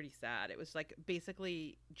 it's like pretty sad. It was like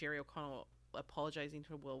basically Jerry O'Connell apologizing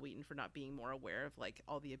to Will Wheaton for not being more aware of like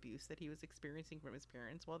all the abuse that he was experiencing from his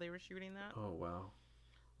parents while they were shooting that. Oh, wow.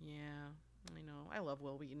 Yeah, I know. I love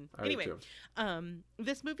Will Wheaton. Anyway,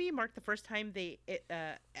 this movie marked the first time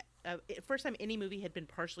first time any movie had been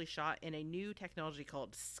partially shot in a new technology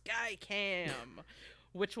called Skycam.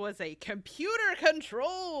 Which was a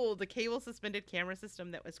computer-controlled cable-suspended camera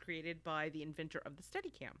system that was created by the inventor of the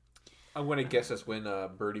Steadicam. I'm going to guess that's when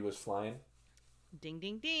Birdy was flying. Ding,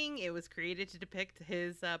 ding, ding. It was created to depict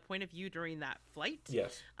his point of view during that flight.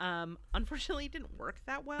 Yes. Unfortunately, it didn't work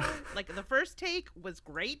that well. Like, the first take was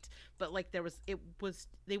great, but, like,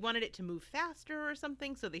 they wanted it to move faster or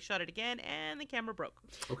something, so they shot it again, and the camera broke.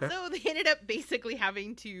 Okay. So they ended up basically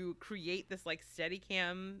having to create this, like,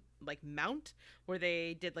 Steadicam, like, mount, where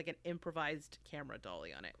they did, like, an improvised camera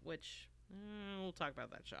dolly on it, which we'll talk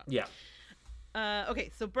about that shot. Yeah. Okay,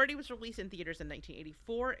 so Birdy was released in theaters in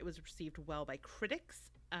 1984. It was received well by critics.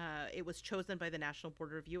 It was chosen by the National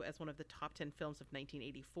Board Review as one of the top 10 films of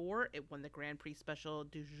 1984. It won the Grand Prix Special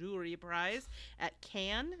du Jury Prize at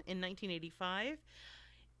Cannes in 1985.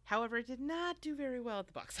 However, it did not do very well at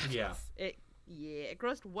the box office. Yeah. It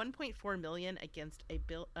grossed $1.4 million against a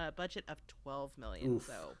budget of $12 million. Oof.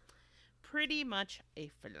 So pretty much a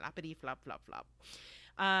floppity flop.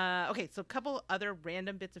 Okay, so a couple other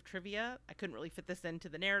random bits of trivia. I couldn't really fit this into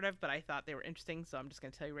the narrative, but I thought they were interesting, so I'm just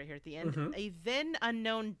going to tell you right here at the end. Mm-hmm. A then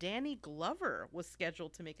unknown Danny Glover was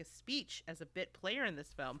scheduled to make a speech as a bit player in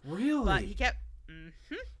this film. Really?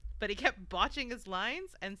 But he kept botching his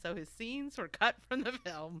lines, and so his scenes were cut from the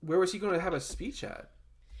film. Where was he going to have a speech at?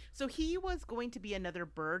 So he was going to be another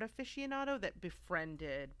bird aficionado that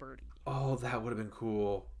befriended Birdy. Oh, that would have been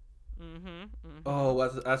cool. Mm-hmm. Oh,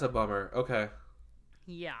 that's a bummer. Okay.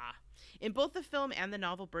 Yeah. In both the film and the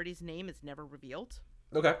novel, Birdy's name is never revealed.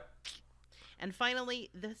 Okay. And finally,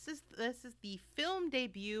 this is the film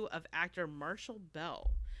debut of actor Marshall Bell,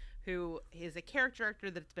 who is a character actor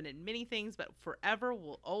that's been in many things, but forever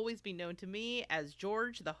will always be known to me as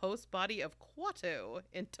George, the host body of Quato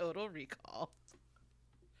in Total Recall.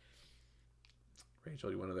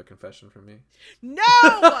 Rachel, you want another confession from me? No!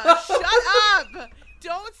 Shut up!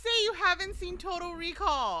 Don't say you haven't seen Total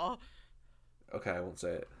Recall. Okay, I won't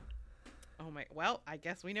say it. Oh my! Well, I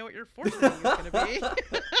guess we know what your fourth movie is going to be.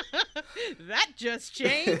 That just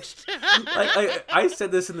changed. I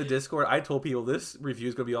said this in the Discord. I told people this review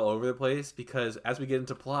is going to be all over the place because as we get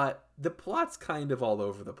into plot, the plot's kind of all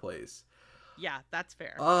over the place. Yeah, that's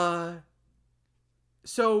fair.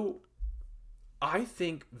 So I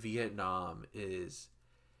think Vietnam is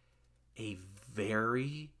a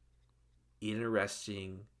very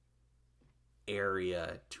interesting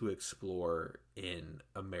area to explore in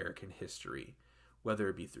American history, whether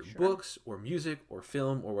it be through books or music or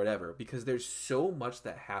film or whatever, because there's so much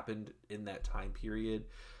that happened in that time period,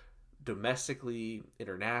 domestically,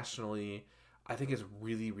 internationally. I think it's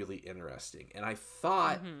really, really interesting. And I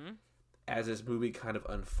thought, as this movie kind of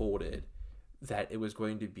unfolded, that it was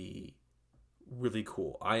going to be really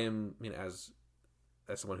cool. As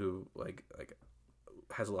someone who like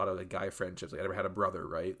has a lot of like guy friendships, like I never had a brother,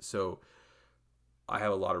 right? So I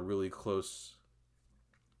have a lot of really close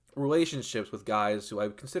relationships with guys who I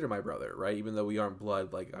would consider my brother, right? Even though we aren't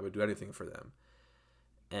blood, like I would do anything for them.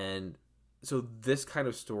 And so this kind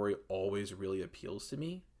of story always really appeals to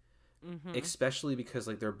me, especially because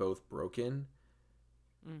like they're both broken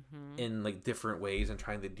in like different ways and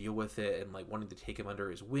trying to deal with it and like wanting to take him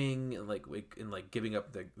under his wing and like giving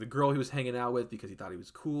up the girl he was hanging out with because he thought he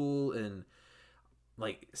was cool and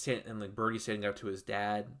like Birdy standing up to his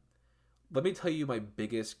dad. Let me tell you my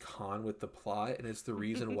biggest con with the plot, and it's the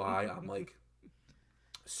reason why I'm like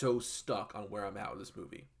so stuck on where I'm at with this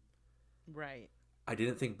movie. Right. I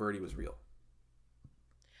didn't think Birdy was real.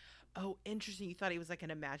 Oh, interesting. You thought he was like an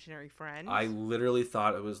imaginary friend? I literally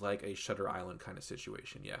thought it was like a Shutter Island kind of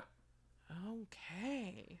situation, yeah.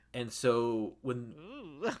 Okay. And so when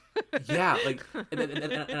yeah, like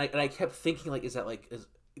and I kept thinking like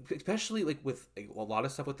especially like with a lot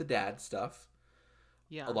of stuff with the dad stuff.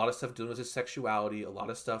 Yeah. A lot of stuff dealing with his sexuality, a lot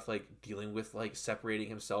of stuff like dealing with like separating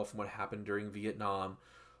himself from what happened during Vietnam.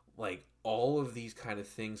 Like all of these kind of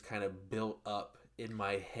things kind of built up in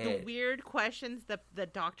my head. The weird questions the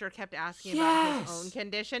doctor kept asking about his own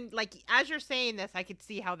condition. Like as you're saying this, I could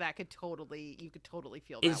see how you could totally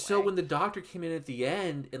feel that way. And so when the doctor came in at the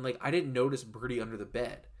end and like I didn't notice Birdy under the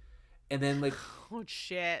bed. And then like oh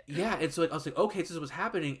shit. Yeah, and so like I was like, okay, this is what's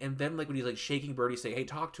happening. And then like when he's like shaking Birdy, saying, hey,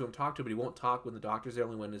 talk to him, but he won't talk when the doctor's there,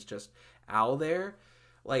 only when it's just Al there.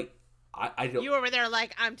 Like I don't. You over there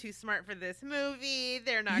like, I'm too smart for this movie.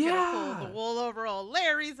 They're not gonna pull the wool over old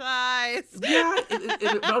Larry's eyes. Yeah,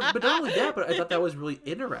 but not only that, but I thought that was really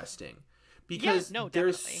interesting because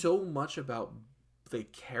there's so much about the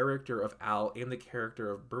character of Al and the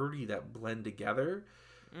character of Birdy that blend together.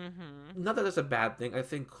 Not that that's a bad thing. I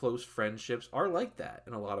think close friendships are like that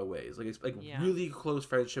in a lot of ways. Like it's like really close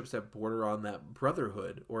friendships that border on that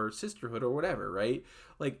brotherhood or sisterhood or whatever, right?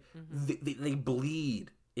 Like they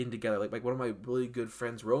bleed in together. Like one of my really good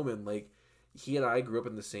friends, Roman, like he and I grew up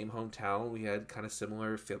in the same hometown. We had kind of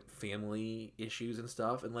similar family issues and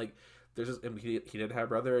stuff. And like he didn't have a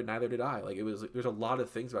brother, and neither did I. Like it was like, there's a lot of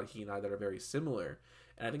things about he and I that are very similar,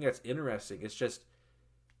 and I think that's interesting. It's just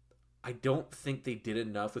I don't think they did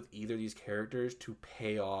enough with either of these characters to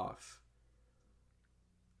pay off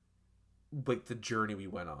like the journey we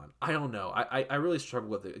went on. I don't know. I really struggle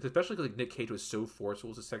with it, especially because like Nick Cage was so forceful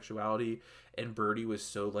with his sexuality and Birdy was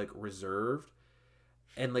so like reserved,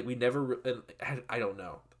 and like we never. And I don't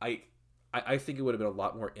know. I think it would have been a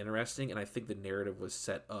lot more interesting, and I think the narrative was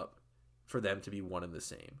set up for them to be one and the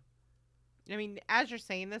same. I mean, as you're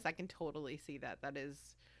saying this, I can totally see that. That is.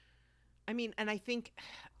 I mean, and I think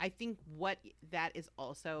what that is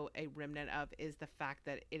also a remnant of is the fact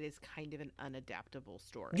that it is kind of an unadaptable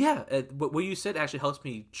story. Yeah, what you said actually helps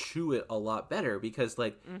me chew it a lot better because,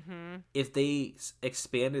 like, if they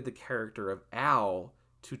expanded the character of Al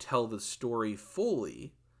to tell the story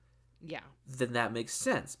fully, then that makes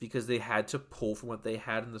sense because they had to pull from what they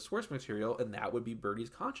had in the source material, and that would be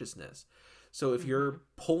Birdy's consciousness. So if you're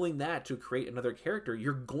pulling that to create another character,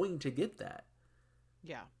 you're going to get that.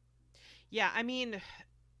 Yeah. Yeah, I mean,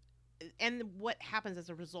 and what happens as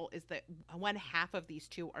a result is that one half of these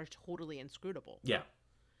two are totally inscrutable. Yeah.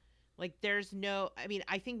 Like, there's no, I mean,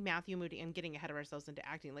 I think Matthew Modine, and getting ahead of ourselves into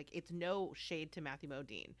acting, like, it's no shade to Matthew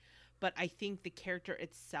Modine, but I think the character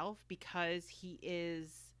itself, because he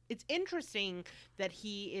is, it's interesting that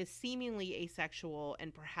he is seemingly asexual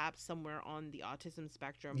and perhaps somewhere on the autism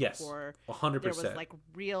spectrum. Yes, before 100%. There was like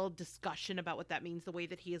real discussion about what that means, the way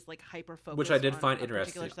that he is like hyper focused, which I did find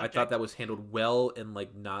interesting. I thought that was handled well and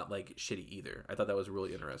like not like shitty either. I thought that was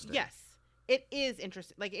really interesting. Yes, it is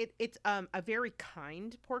interesting. Like it's a very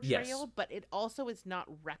kind portrayal, but it also is not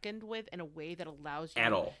reckoned with in a way that allows you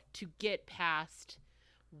at all to get past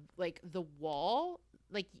like the wall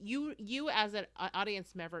like you as an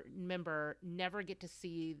audience member never get to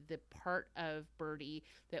see the part of Birdy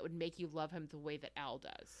that would make you love him the way that Al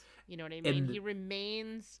does. You know what I mean? He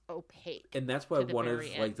remains opaque, and that's why to the one of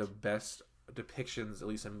very like end. the best depictions, at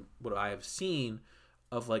least in what I have seen,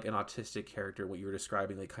 of like an autistic character, what you were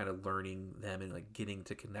describing, like kind of learning them and like getting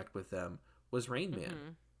to connect with them, was Rain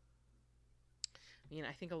Man. I mean,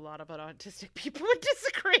 I think a lot of autistic people would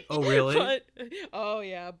disagree. Oh, really? But, oh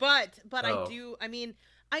yeah, but Oh. I do.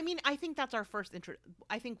 I think that's our first intro.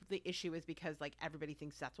 I think the issue is because like everybody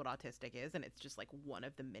thinks that's what autistic is, and it's just like one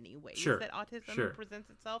of the many ways that autism presents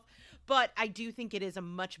itself. But I do think it is a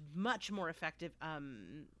much more effective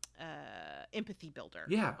empathy builder.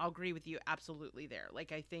 Yeah, I'll agree with you absolutely there.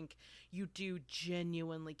 Like I think you do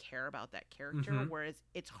genuinely care about that character, whereas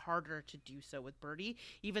it's harder to do so with Birdy,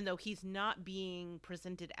 even though he's not being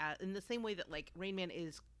presented as in the same way that like Rain Man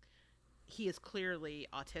is. He is clearly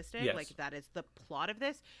autistic. Yes. Like that is the plot of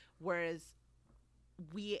this. Whereas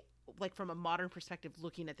we, like from a modern perspective,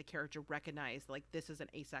 looking at the character, recognize like this is an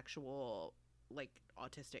asexual, like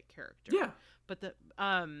autistic character. Yeah. But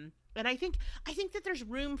and I think that there's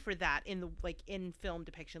room for that in the like in film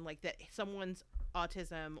depiction, like that someone's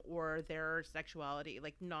autism or their sexuality,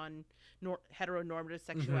 like heteronormative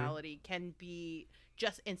sexuality, can be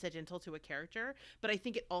just incidental to a character, but I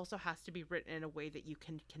think it also has to be written in a way that you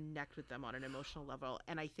can connect with them on an emotional level,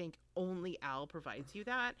 and I think only Al provides you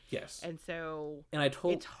that. Yes. And so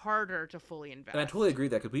it's harder to fully invest. And I totally agree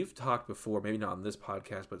with that, because we've talked before, maybe not on this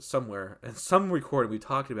podcast, but somewhere in some recording we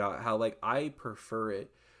talked about how like I prefer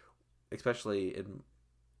it, especially in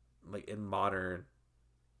modern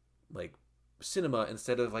like cinema,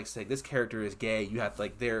 instead of like saying this character is gay, you have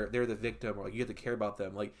like they're the victim, or like, you have to care about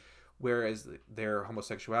them, like whereas their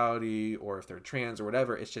homosexuality or if they're trans or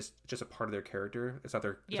whatever, it's just a part of their character. It's not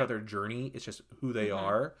their journey, it's just who they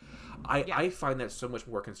are. I find that so much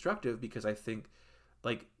more constructive, because I think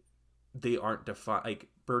like they aren't defined, like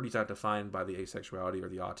Birdy's not defined by the asexuality or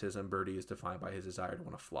the autism. Birdy is defined by his desire to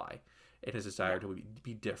want to fly and his desire to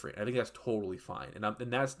be different. I think that's totally fine, and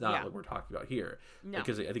that's not what we're talking about here. No.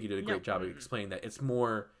 Because I think you did a great job of explaining that. It's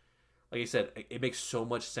more, like you said, it makes so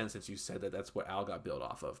much sense since you said that that's what Al got built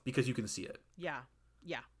off of, because you can see it. Yeah.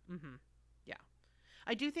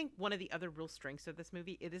 I do think one of the other real strengths of this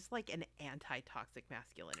movie, it is like an anti-toxic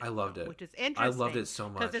masculinity. I loved it. Which is interesting. I loved it so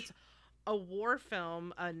much. Because it's a war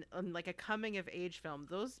film and like a coming of age film.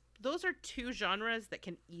 Those are two genres that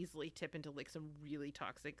can easily tip into like some really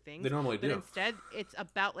toxic things. They normally do. But instead, it's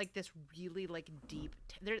about like this really like deep.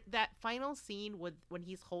 That final scene when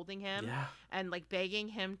he's holding him and like begging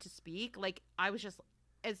him to speak. Like I was just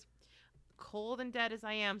as cold and dead as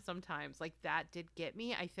I am sometimes. Like that did get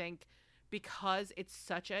me. I think because it's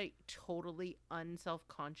such a totally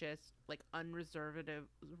unself-conscious, like reserved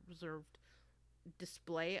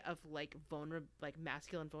display of like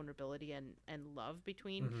masculine vulnerability and love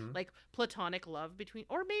between like platonic love between,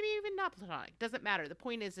 or maybe even not platonic, doesn't matter. The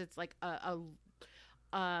point is it's like a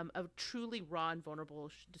truly raw and vulnerable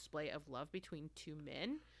display of love between two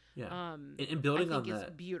men. And building on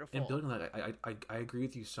that, beautiful. And building on that, I agree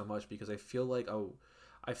with you so much, because I feel like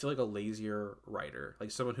a lazier writer, like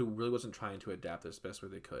someone who really wasn't trying to adapt this best way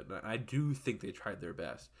they could, and I do think they tried their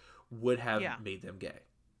best, would have made them gay.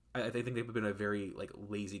 I think they would have been a very like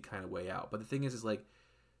lazy kind of way out. But the thing is like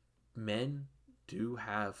men do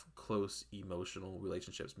have close emotional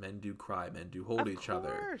relationships. Men do cry. Men do hold each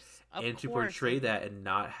other. And to portray that and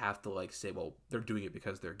not have to like say, well, they're doing it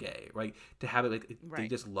because they're gay, right? To have it like they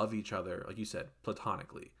just love each other, like you said,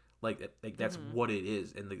 platonically. Like that's what it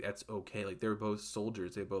is, and like, that's okay. Like they're both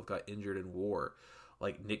soldiers. They both got injured in war.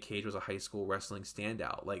 Like Nick Cage was a high school wrestling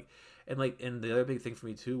standout. And the other big thing for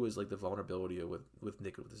me too was like the vulnerability with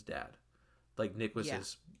Nick with his dad. Like Nick was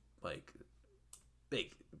his like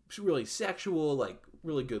really sexual, like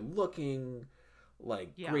really good looking,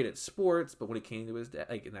 like great at sports, but when it came to his dad,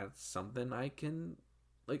 like, and that's something I can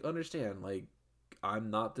like understand. Like I'm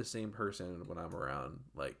not the same person when I'm around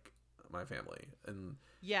like my family. And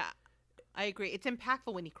I agree. It's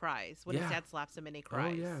impactful when he cries, when his dad slaps him and he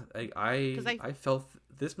cries. Oh yeah, I felt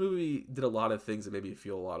this movie did a lot of things that made me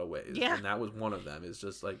feel a lot of ways, and that was one of them. It's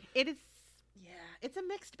just like it is. It's a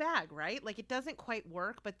mixed bag, right? Like it doesn't quite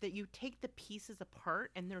work, but that you take the pieces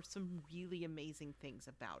apart, and there's some really amazing things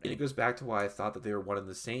about it. And it goes back to why I thought that they were one and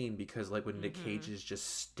the same, because like when Nick Cage is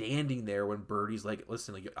just standing there when Birdy's like,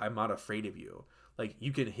 "Listen, like I'm not afraid of you. Like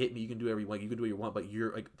you can hit me, you can do whatever you want, you can do what you want, but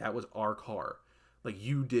you're like that was our car." Like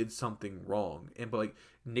you did something wrong, but like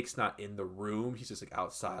Nick's not in the room; he's just like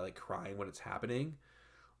outside, like crying when it's happening.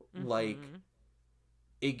 Like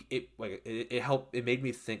it helped. It made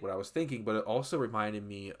me think what I was thinking, but it also reminded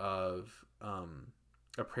me of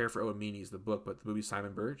A Prayer for Oamini is the book, but the movie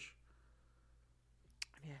Simon Birch.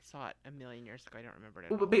 I mean, I saw it a million years ago. I don't remember it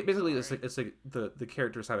at Well, all. but basically, it's like the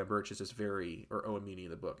character Simon Birch is just very, or Oamini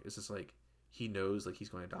in the book is just like he knows like he's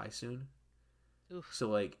going to die soon. Oof. So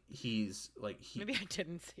like he's like maybe I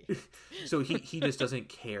didn't see it. So he just doesn't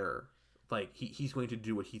care. Like he's going to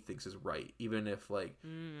do what he thinks is right, even if like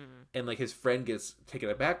and like his friend gets taken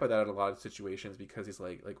aback by that in a lot of situations because he's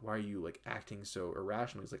like why are you like acting so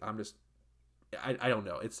irrational? He's like I'm just I don't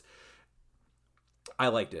know. I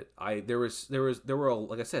liked it. There were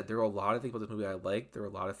like I said, there were a lot of things about this movie I liked. There were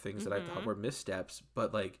a lot of things that I thought were missteps,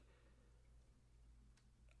 but like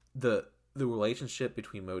the relationship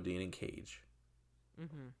between Modine and Cage.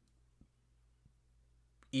 Mm-hmm.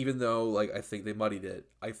 Even though, like, I think they muddied it,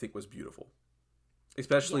 I think was beautiful.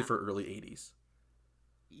 Especially for early 80s.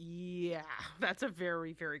 Yeah, that's a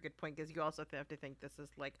very, very good point, because you also have to think this is,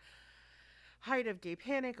 like, height of gay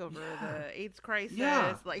panic over the AIDS crisis.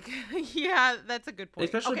 Yeah. Like, yeah, that's a good point.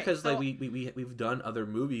 Especially because, like, we've done other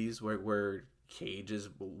movies where Cage is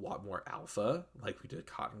a lot more alpha, like we did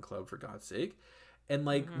Cotton Club, for God's sake. And,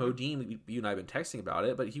 like, Modine, you and I have been texting about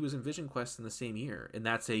it, but he was in Vision Quest in the same year. And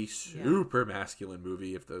that's a super masculine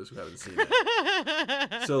movie, if those who haven't seen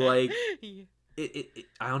it. So, like,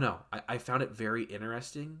 I don't know. I found it very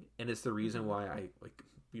interesting. And it's the reason why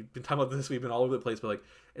we've been talking about this, we've been all over the place, but, like,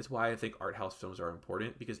 it's why I think art house films are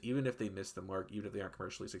important. Because even if they miss the mark, even if they aren't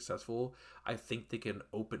commercially successful, I think they can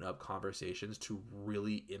open up conversations to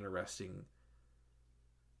really interesting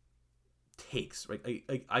takes.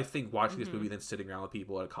 Like I think watching this movie, then sitting around with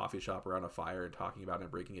people at a coffee shop around a fire and talking about it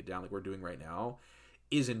and breaking it down like we're doing right now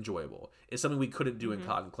is enjoyable. It's something we couldn't do in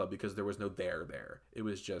Cotton Club because there was no there. It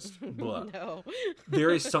was just blah. No. There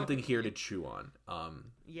is something here to chew on.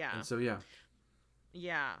 Yeah. And so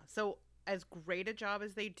yeah. So as great a job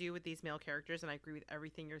as they do with these male characters, and I agree with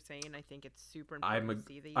everything you're saying, I think it's super important to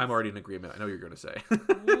see these. I'm already in agreement. I know what you're going to say.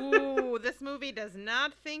 Ooh, this movie does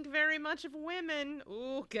not think very much of women.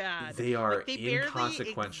 Ooh, God. They are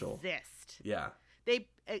inconsequential. Barely exist. Yeah. They,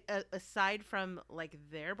 aside from, like,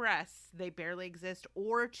 their breasts, they barely exist,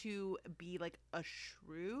 or to be, like, a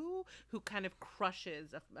shrew who kind of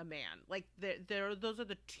crushes a man. Like, those are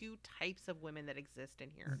the two types of women that exist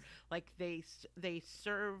in here. Like,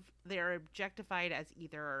 they're objectified as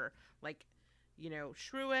either, like, you know,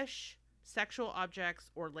 shrewish sexual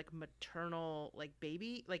objects, or, like, maternal, like,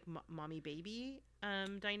 baby, like, mommy baby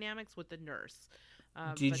dynamics with the nurse.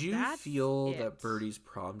 Did you feel that Birdy's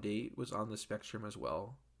prom date was on the spectrum as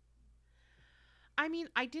well? I mean,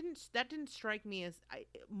 that didn't strike me as,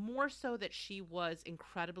 more so that she was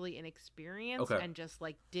incredibly inexperienced and just,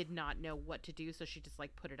 like, did not know what to do. So she just,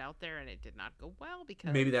 like, put it out there and it did not go well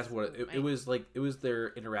because maybe that's what it was like. It was their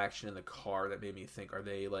interaction in the car that made me think, are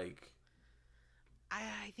they like,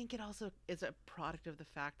 I think it also is a product of the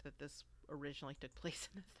fact that this originally took place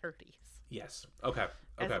in the 30s. Yes. Okay.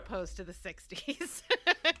 As opposed to the 60s.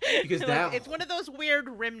 Because like, it's one of those weird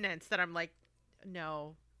remnants that I'm like,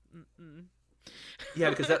 no. Mm-mm.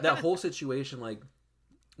 Yeah, because that whole situation, like,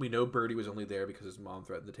 we know Birdy was only there because his mom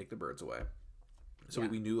threatened to take the birds away. So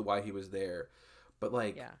we knew why he was there. But,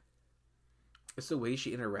 like, it's the way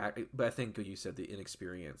she interacted. But I think you said the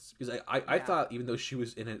inexperience. Because I thought, even though she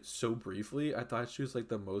was in it so briefly, I thought she was, like,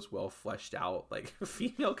 the most well fleshed out, like,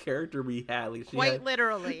 female character we had. Like, Quite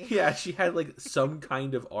literally. Yeah, she had, like, some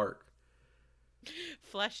kind of arc.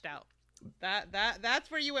 Fleshed out.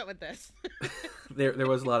 That's where you went with this. There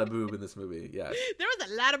was a lot of boob in this movie. Yes. There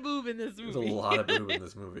was a lot of boob in this movie. There's a lot of boob in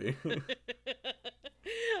this movie.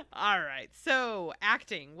 All right. So,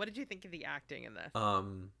 acting. What did you think of the acting in this?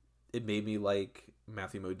 It made me like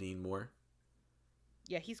Matthew Modine more.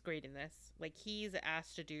 Yeah, he's great in this. Like, he's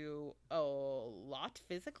asked to do a lot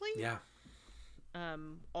physically. Yeah.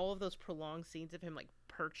 All of those prolonged scenes of him, like,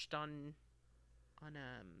 perched on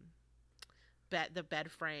the bed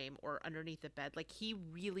frame or underneath the bed, like, he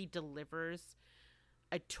really delivers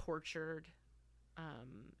a tortured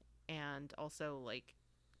and also like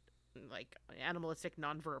animalistic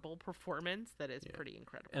nonverbal performance that is pretty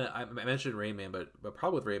incredible. And I mentioned Rain Man, but the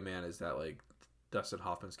problem with Rain Man is that, like, Dustin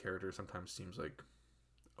Hoffman's character sometimes seems like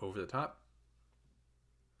over the top.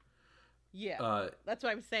 Yeah, that's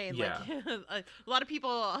what I'm saying. Yeah. Like, a lot of people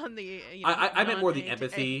on the, I meant more the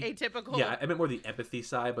empathy. Atypical. Yeah, I meant more the empathy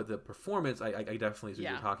side, but the performance, I definitely see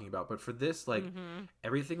what you're talking about. But for this, like,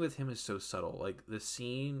 everything with him is so subtle. Like, the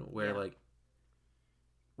scene where, like,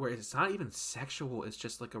 where it's not even sexual, it's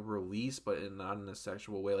just, like, a release, but not in a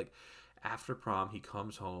sexual way. Like, after prom, he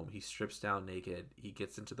comes home, he strips down naked, he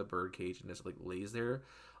gets into the birdcage and just, like, lays there.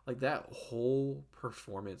 Like, that whole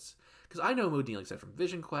performance, because I know Modine, like I said, from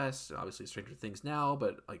Vision Quest, obviously Stranger Things now,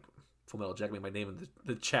 but, like, Full Metal Jacket. My name in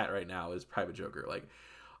the chat right now is Private Joker. Like,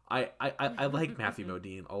 I like Matthew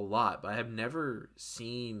Modine a lot, but I have never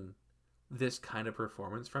seen this kind of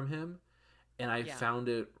performance from him, and I found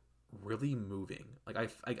it really moving. Like,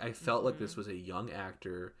 I felt like this was a young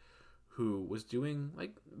actor who was doing,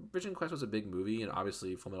 like, Vision Quest was a big movie, and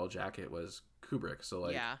obviously Full Metal Jacket was Kubrick, so,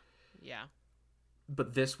 like... Yeah.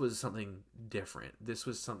 But this was something different. This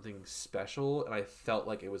was something special, and I felt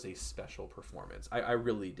like it was a special performance. I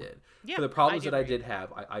really did. Yeah, for the problems that I did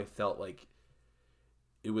have, I felt like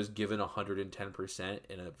it was given 110%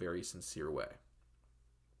 in a very sincere way.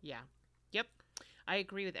 Yeah. Yep. I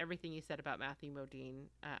agree with everything you said about Matthew Modine.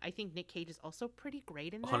 I think Nick Cage is also pretty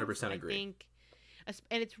great in this. 100% agree.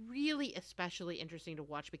 And it's really especially interesting to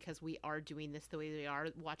watch because we are doing this the way we are,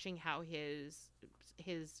 watching how his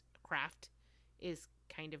craft is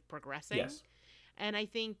kind of progressing. Yes. And I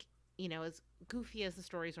think, you know, as goofy as the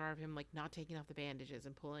stories are of him, like, not taking off the bandages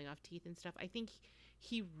and pulling off teeth and stuff, I think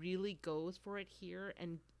he really goes for it here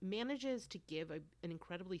and manages to give an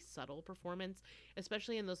incredibly subtle performance,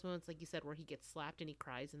 especially in those moments, like you said, where he gets slapped and he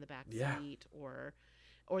cries in the back seat, or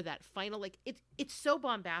that final, like, it's so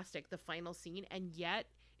bombastic, the final scene, and yet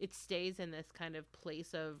it stays in this kind of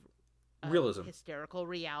place of realism, hysterical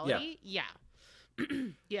reality. Yeah.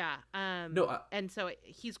 And so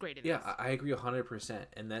he's great at this. Yeah, I agree 100%.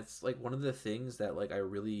 And that's, like, one of the things that, like, I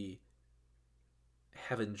really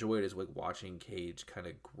have enjoyed is, like, watching Cage kind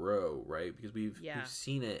of grow, right? Because we've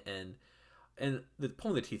seen it, and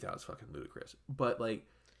pulling the teeth out is fucking ludicrous. But, like,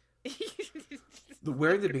 the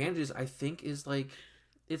wearing the bandages, I think, is, like,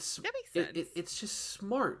 that makes sense. It's just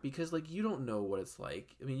smart because, like, you don't know what it's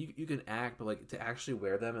like. I mean, you can act, but, like, to actually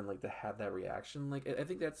wear them and, like, to have that reaction, like, I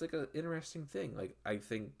think that's, like, an interesting thing. Like, I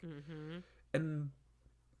think, and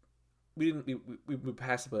we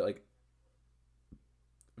passed it, but, like,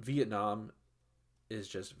 Vietnam is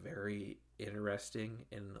just very interesting,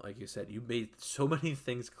 and like you said, you made so many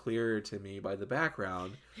things clearer to me by the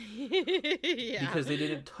background because they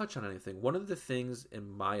didn't touch on anything. One of the things, in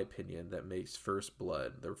my opinion, that makes First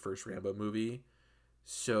Blood, the first Rambo movie,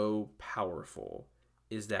 so powerful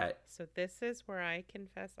is that... So this is where I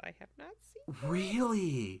confess I have not seen it.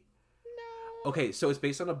 Really? No. Okay, so it's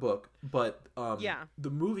based on a book, but the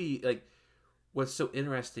movie, like, what's so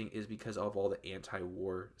interesting is because of all the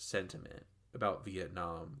anti-war sentiment about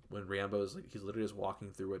Vietnam, when Rambo's, like, he's literally just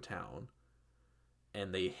walking through a town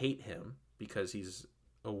and they hate him because he's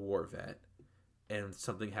a war vet, and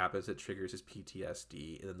something happens that triggers his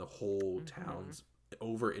PTSD, and then the whole town's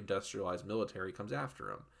over industrialized military comes after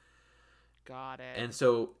him. Got it. And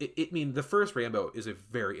so I mean, the first Rambo is a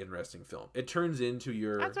very interesting film. It turns into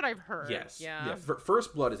your... That's what I've heard. Yes. Yeah.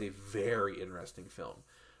 First Blood is a very interesting film,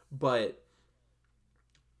 but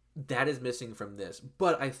that is missing from this.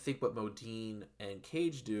 But I think what Modine and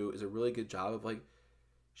Cage do is a really good job of, like,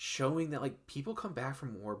 showing that, like, people come back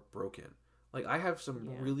from war broken. Like, I have some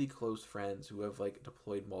really close friends who have, like,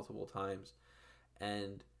 deployed multiple times,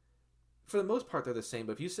 and for the most part they're the same,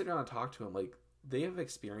 but if you sit down and talk to them, like, they have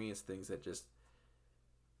experienced things that just,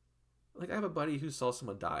 like, I have a buddy who saw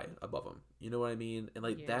someone die above him, you know what I mean? And,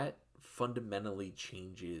 like, that fundamentally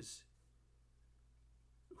changes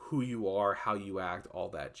who you are, how you act, all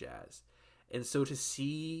that jazz. And so to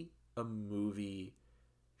see a movie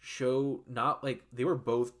show, not, like, they were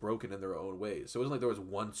both broken in their own ways. So it wasn't like there was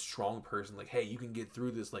one strong person, like, hey, you can get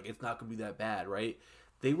through this, like, it's not going to be that bad, right?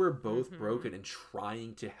 They were both broken and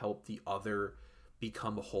trying to help the other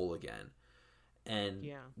become whole again. And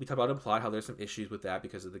we talk about implied, how there's some issues with that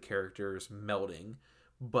because of the characters melding.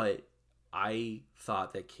 But I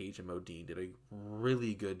thought that Cage and Modine did a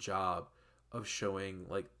really good job of showing,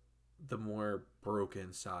 like, the more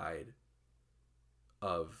broken side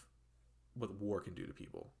of what war can do to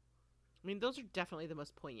people. I mean, those are definitely the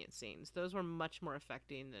most poignant scenes. Those were much more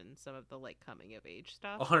affecting than some of the, like, coming of age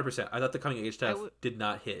stuff. 100%. I thought the coming of age stuff did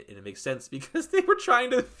not hit, and it makes sense because they were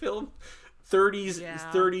trying to film 30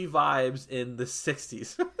 vibes in the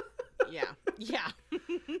 60s. Yeah.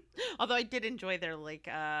 Although I did enjoy their, like,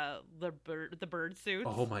 the bird suits.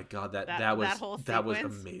 Oh my god, that was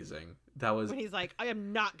amazing. That was when he's like, I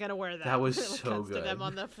am not gonna wear that. That was so good. To them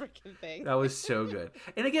on the freaking thing. That was so good.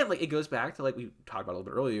 And again, like, it goes back to, like, we talked about a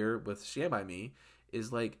little bit earlier with Stand By Me,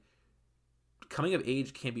 is, like, coming of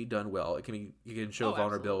age can be done well. You can show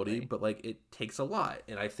vulnerability, absolutely. But, like, it takes a lot.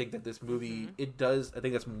 And I think that this movie, it does. I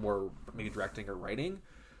think that's more maybe directing or writing.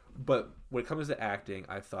 But when it comes to acting,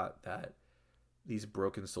 I thought that these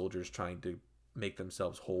broken soldiers trying to make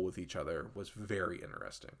themselves whole with each other was very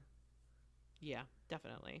interesting. Yeah,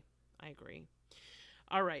 definitely. I agree.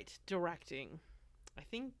 All right, directing. I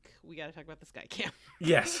think we got to talk about the Sky Cam.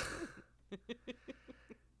 Yes.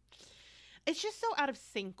 it's just so out of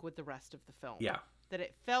sync with the rest of the film. Yeah. That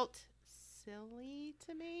it felt silly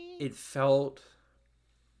to me. It felt...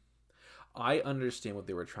 I understand what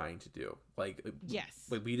they were trying to do. Like, yes.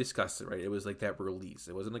 Like we discussed it, right? It was like that release.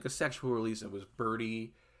 It wasn't like a sexual release. It was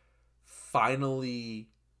Birdy finally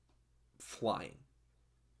flying.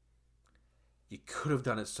 You could have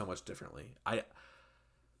done it so much differently.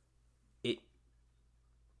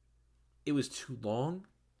 It was too long.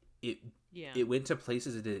 It went to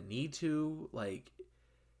places it didn't need to. Like,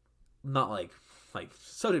 not like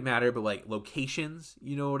subject matter, but like locations.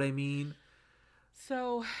 You know what I mean?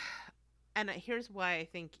 So, and here's why I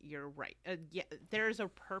think you're right. Yeah, there's a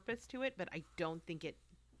purpose to it, but I don't think it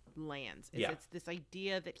lands. It's this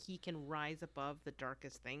idea that he can rise above the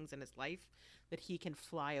darkest things in his life, that he can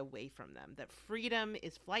fly away from them. That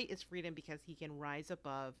flight is freedom because he can rise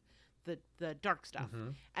above the dark stuff. Mm-hmm.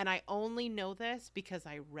 And I only know this because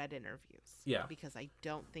I read interviews. Yeah. Because I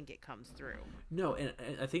don't think it comes through. No, and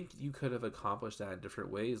I think you could have accomplished that in different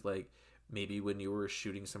ways. Like, maybe when you were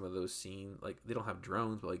shooting some of those scenes, like, they don't have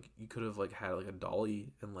drones, but like you could have like had like a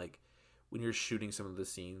dolly, and like when you're shooting some of the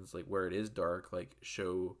scenes like where it is dark, like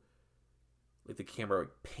show like the camera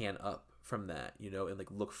like, pan up from that, you know, and like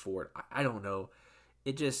look forward. I don't know.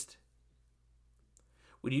 It just,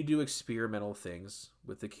 when you do experimental things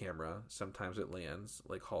with the camera, sometimes it lands,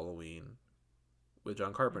 like Halloween with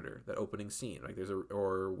John Carpenter, that opening scene. Like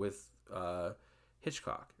or with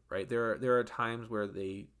Hitchcock, right? There are times where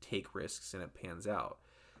they take risks and it pans out.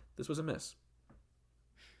 This was a miss.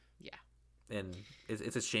 Yeah. And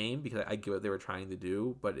it's a shame because I get what they were trying to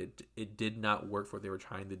do, but it did not work for what they were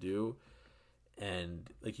trying to do. And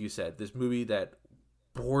like you said, this movie that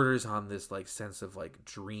borders on this like sense of like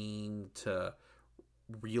dream to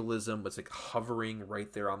realism, but it's like hovering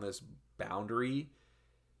right there on this boundary.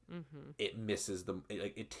 Mm-hmm. It misses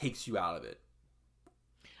it takes you out of it.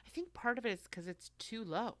 I think part of it is because it's too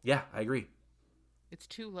low. Yeah, I agree. It's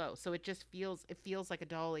too low, so it just feels like a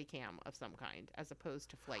dolly cam of some kind as opposed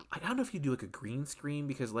to flight. I don't know if you do like a green screen,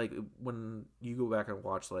 because like when you go back and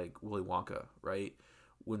watch like Willy Wonka, right?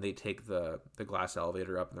 When they take the glass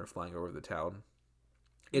elevator up and they're flying over the town,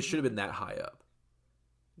 it should have been that high up.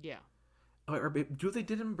 Yeah. Or do what they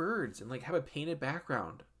did in Birds and like have a painted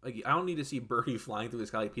background. Like, I don't need to see Birdy flying through the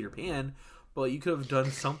sky like Peter Pan, but you could have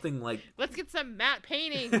done something like, let's get some matte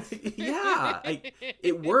paintings. Yeah, like,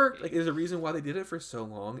 it worked. Like, there's a reason why they did it for so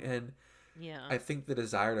long, and yeah, I think the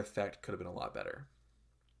desired effect could have been a lot better.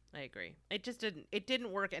 I agree. It just didn't. It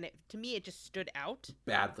didn't work, and to me, it just stood out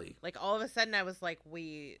badly. Like, all of a sudden, I was like,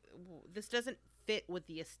 this doesn't fit with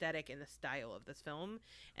the aesthetic and the style of this film,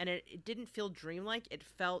 and it didn't feel dreamlike. It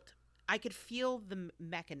felt. I could feel the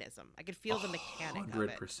mechanism. I could feel the mechanic 100%. Of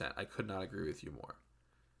it. 100%. I could not agree with you more.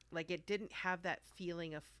 Like, it didn't have that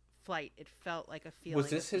feeling of flight. It felt like a feeling. Was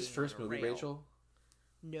this his first movie, Rachel?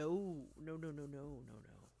 No.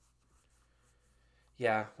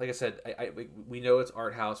 Yeah, like I said, we know it's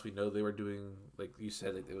art house. We know they were doing, like you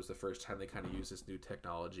said, like it was the first time they kind of used this new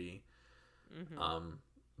technology. Mm-hmm.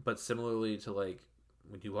 But similarly to like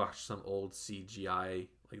when you watch some old CGI,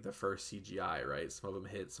 like the first CGI, right? Some of them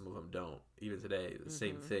hit, some of them don't. Even today, the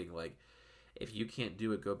same thing. Like, if you can't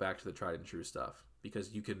do it, go back to the tried and true stuff,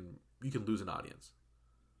 because you can lose an audience.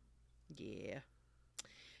 Yeah.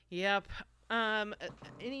 Yep.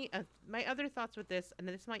 My other thoughts with this, and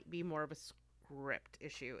this might be more of a script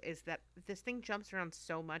issue, is that this thing jumps around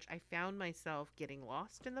so much. I found myself getting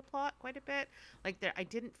lost in the plot quite a bit. Like, I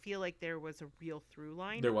didn't feel like there was a real through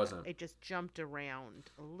line. There wasn't. It just jumped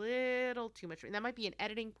around a little too much. And that might be an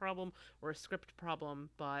editing problem or a script problem,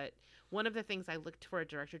 but one of the things I looked for a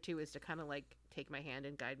director to is to kind of like take my hand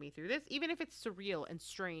and guide me through this, even if it's surreal and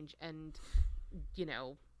strange and, you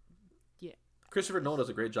know, yeah. Christopher Nolan does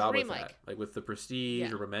a great job with that. Like with The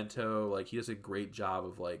Prestige or Memento, like he does a great job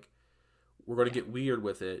of like, we're going to get weird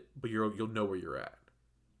with it, but you'll know where you're at.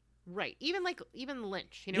 Right. Even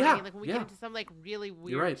Lynch, you know what I mean? Like when we get into some like really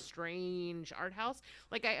weird, strange art house,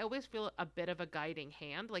 like I always feel a bit of a guiding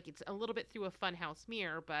hand. Like it's a little bit through a funhouse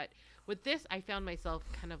mirror, but with this, I found myself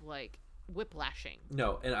kind of like whiplashing.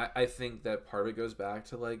 No, and I think that part of it goes back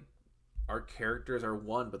to like our characters are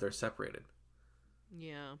one, but they're separated.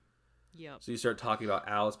 Yeah. Yep. So you start talking about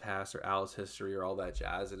Al's past or Al's history or all that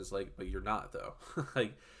jazz, and it's like, but you're not though.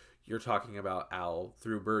 Like, you're talking about Al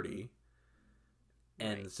through Birdy.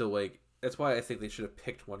 And so, like, that's why I think they should have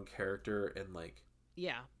picked one character and, like...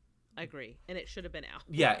 Yeah, I agree. And it should have been Al.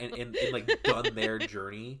 Yeah, and like, done their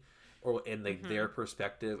journey, or in, like, their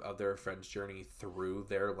perspective of their friend's journey through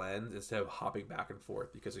their lens, instead of hopping back and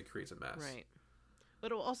forth, because it creates a mess. Right.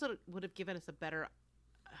 But it also would have given us a better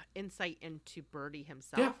insight into Birdy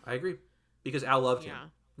himself. Yeah, I agree. Because Al loved him.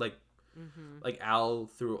 Like, Mm-hmm. Like Al,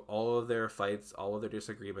 through all of their fights, all of their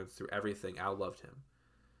disagreements, through everything, Al loved him.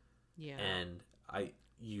 Yeah. And I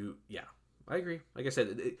agree. Like I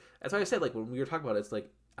said, that's why I said, like, when we were talking about it, it's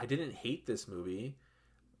like, I didn't hate this movie.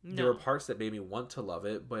 No. There were parts that made me want to love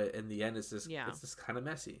it, but in the end, it's just kind of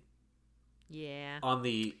messy. Yeah. On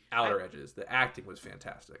the outer edges, the acting was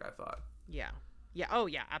fantastic, I thought. Yeah. Yeah. Oh,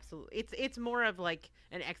 yeah. Absolutely. It's more of like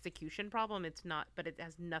an execution problem. It's not, but it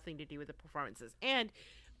has nothing to do with the performances. And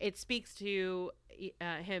it speaks to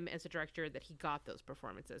him as a director that he got those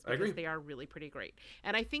performances because they are really pretty great.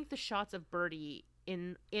 And I think the shots of Birdy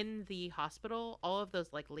in the hospital, all of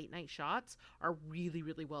those like late night shots are really,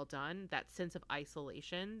 really well done. That sense of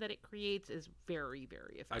isolation that it creates is very,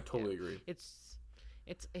 very effective. I totally agree. It's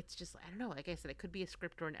just, I don't know, like I said, it could be a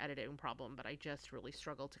script or an editing problem, but I just really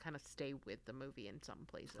struggle to kind of stay with the movie in some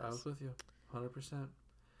places. I was with you 100%.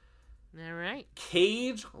 All right.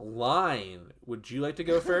 Cage line. Would you like to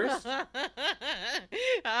go first?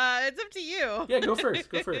 It's up to you. Yeah, go first.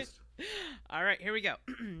 Go first. All right, here we go.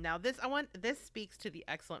 Now this speaks to the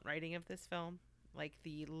excellent writing of this film, like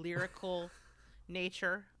the lyrical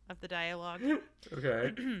nature of the dialogue.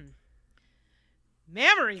 Okay.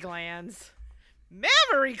 Mammary glands.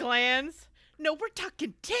 Mammary glands. No, we're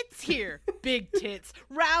talking tits here. Big tits,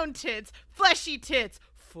 round tits, fleshy tits,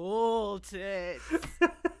 full tits.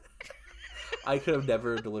 I could have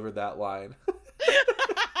never delivered that line.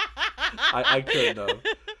 I couldn't have.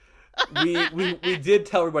 We did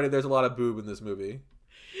tell everybody there's a lot of boob in this movie.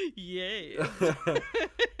 Yeah.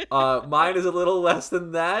 Mine is a little less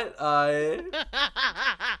than that.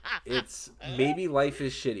 It's maybe life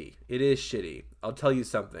is shitty. It is shitty. I'll tell you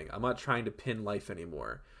something. I'm not trying to pin life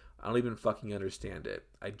anymore. I don't even fucking understand it.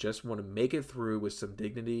 I just want to make it through with some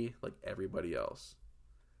dignity like everybody else.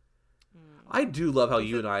 I do love how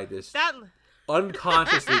you and I just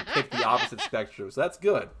unconsciously picked the opposite spectrum, so that's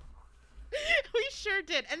good. We sure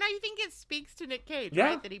did. And I think it speaks to Nick Cage, yeah.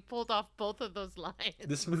 Right? That he pulled off both of those lines.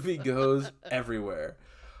 This movie goes everywhere.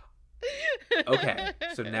 Okay,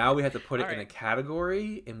 so now we have to put it in a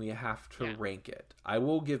category, and we have to rank it. I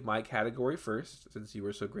will give my category first, since you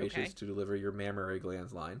were so gracious to deliver your mammary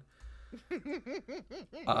glands line.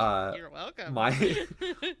 You're welcome.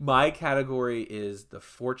 My category is the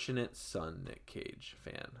fortunate son Nick Cage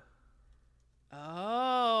fan.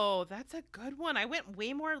 Oh, that's a good one. I went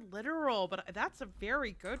way more literal, but that's a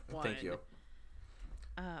very good one. Thank you.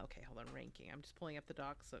 Okay, hold on. Ranking. I'm just pulling up the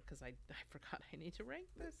doc because I forgot I need to rank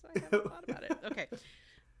this. I haven't thought about it. Okay.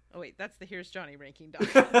 Oh, wait. That's the Here's Johnny ranking doc.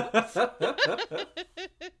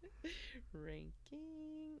 Ranking.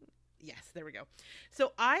 Yes, there we go.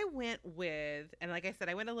 So I went with, and like I said,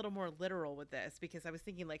 I went a little more literal with this because I was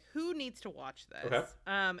thinking, like, who needs to watch this? Okay.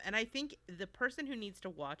 And I think the person who needs to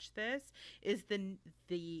watch this is the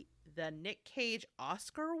Nick Cage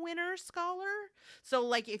Oscar winner scholar. So,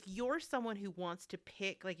 like, if you're someone who wants to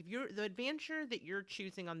pick, like, if you're the adventure that you're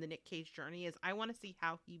choosing on the Nick Cage journey is, I want to see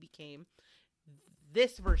how he became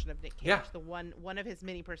this version of Nick Cage, the one of his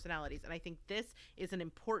many personalities, and I think this is an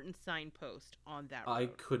important signpost on that road. I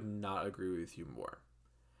could not agree with you more.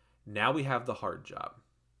 Now we have the hard job.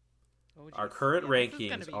 Our current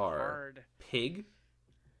rankings are Pig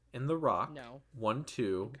and The Rock. No. 1,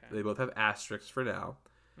 2. Okay. They both have asterisks for now.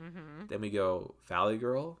 Mm-hmm. Then we go Valley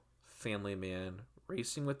Girl, Family Man,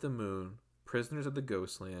 Racing with the Moon, Prisoners of the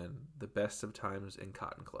Ghostland, The Best of Times, and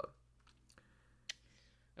Cotton Club.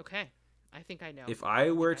 Okay. I think I know. If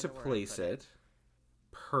I were to place it,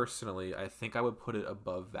 personally, I think I would put it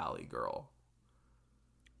above Valley Girl.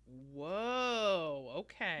 Whoa,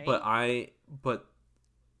 okay. But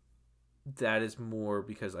that is more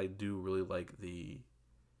because I do really like the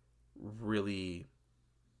really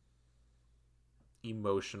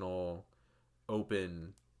emotional,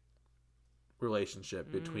 open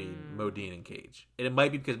relationship between Modine and Cage. And it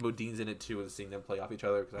might be because Modine's in it too and seeing them play off each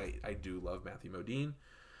other, because I do love Matthew Modine.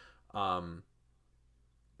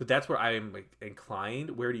 But that's where I'm like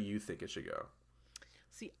inclined. Where do you think it should go?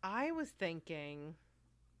 See, I was thinking,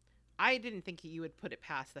 I didn't think you would put it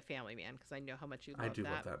past The Family Man because I know how much you love that. I do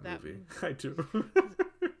love that movie. I do.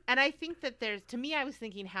 And I think that to me, I was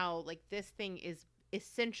thinking how like this thing is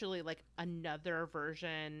essentially like another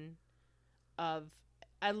version of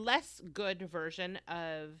a less good version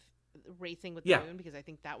of Racing with the Moon, because I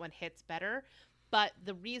think that one hits better. But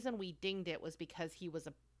the reason we dinged it was because he was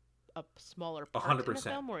a smaller part 100%. in the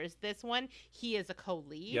film, whereas this one he is a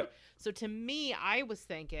co-lead. Yep. So to me, I was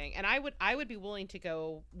thinking, and I would be willing to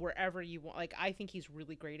go wherever you want. Like, I think he's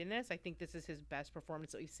really great in this. I think this is his best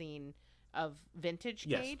performance that we've seen of vintage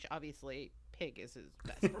Cage. Obviously, Pig is his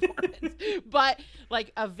best performance. But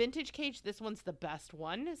like a vintage Cage, this one's the best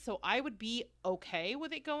one. So I would be okay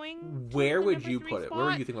with it going. Where would you put it? Where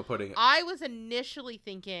were you thinking of putting it? I was initially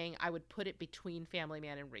thinking I would put it between Family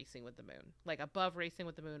Man and Racing with the Moon. Like above Racing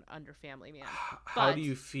with the Moon, under Family Man. How do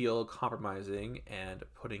you feel compromising and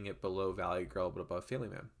putting it below Valley Girl but above Family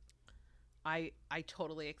Man? I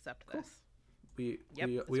totally accept this. We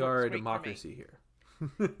are a democracy here.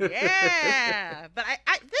 Yeah, but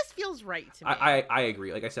I this feels right to me. I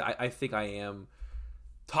agree. Like I said, I think I am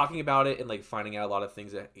talking about it and like finding out a lot of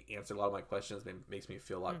things that answer a lot of my questions makes me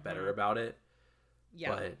feel a lot better about it.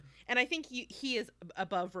 Yeah, and I think he is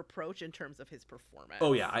above reproach in terms of his performance.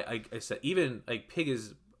 Oh yeah, I said even like Pig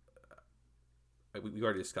is. We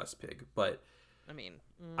already discussed Pig, but I mean,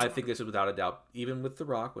 I think this is without a doubt, even with The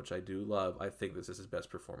Rock, which I do love. I think this is his best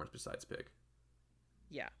performance besides Pig.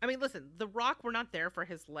 Yeah, I mean, listen, The Rock, we're not there for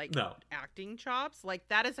his acting chops. Like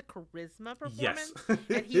that is a charisma performance,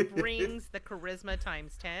 and he brings the charisma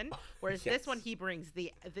times 10. Whereas this one, he brings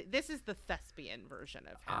this is the thespian version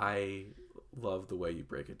of him. I love the way you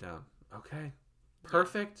break it down. Okay,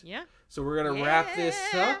 perfect. Yeah. So we're gonna wrap this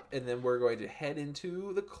up, and then we're going to head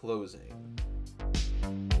into the closing.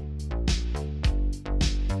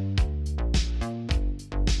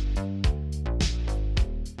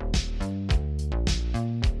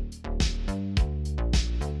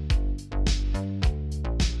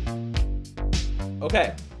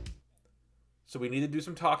 Okay, so we need to do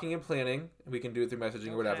some talking and planning, and we can do it through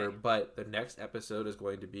messaging or whatever, but the next episode is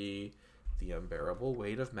going to be The Unbearable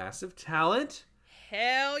Weight of Massive Talent.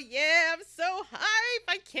 Hell yeah, I'm so hype.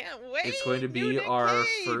 I can't wait. It's going to be our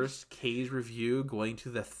first Cage review, going to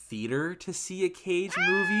the theater to see a Cage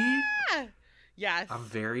movie. Yes. I'm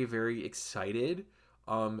very, very excited.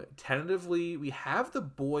 Tentatively, we have The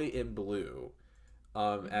Boy in Blue.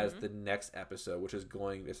 As the next episode, which is it's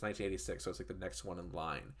 1986, so it's like the next one in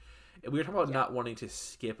line. And we were talking about not wanting to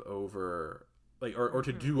skip over, like, or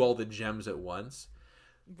to do all the gems at once.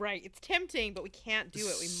 Right. It's tempting, but we can't do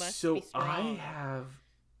it. We must be strong. So I have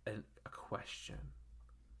a question.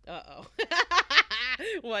 Uh-oh.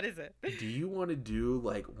 What is it? Do you want to do,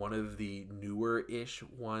 like, one of the newer-ish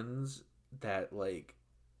ones that, like,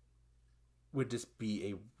 would just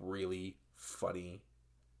be a really funny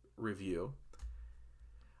review?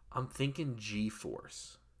 I'm thinking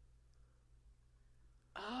G-Force.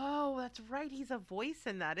 Oh, that's right. He's a voice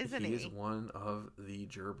in that, isn't he? He is one of the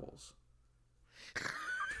gerbils.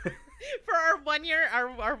 For our 1 year,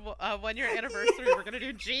 our 1 year anniversary, we're gonna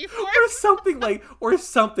do G-Force or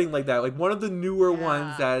something like that. Like one of the newer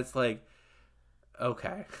ones that's like,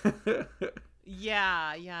 okay.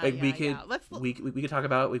 Yeah. Like we could talk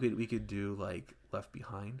about. We could do like Left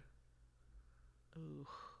Behind. Ooh.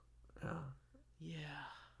 Yeah.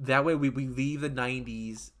 That way we leave the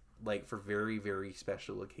 90s like for very, very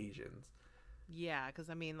special occasions. Yeah, because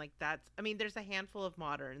there's a handful of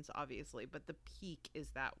moderns, obviously, but the peak is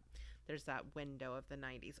there's that window of the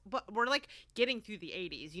 90s. But we're like getting through the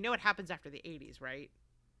 80s. You know what happens after the 80s, right?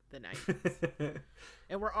 The 90s.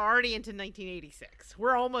 And we're already into 1986.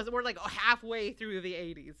 We're like halfway through the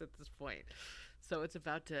 80s at this point. So it's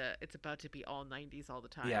about to be all 90s all the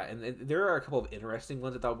time. Yeah, and there are a couple of interesting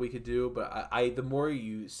ones I thought we could do, but I the more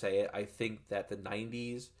you say it, I think that the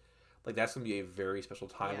 90s, like that's going to be a very special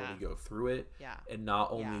time when we go through it. Yeah. And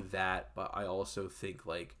not only that, but I also think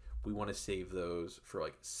like we want to save those for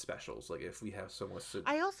like specials. Like if we have so much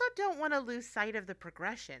I also don't want to lose sight of the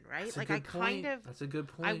progression, right? That's like a good point. That's a good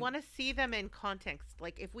point. I want to see them in context.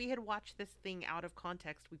 Like if we had watched this thing out of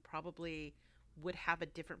context, we probably would have a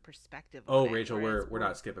different perspective on it. Rachel, we're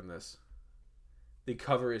not skipping this. The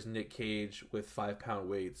cover is Nick Cage with 5-pound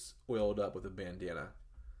weights oiled up with a bandana.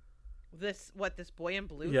 This Boy in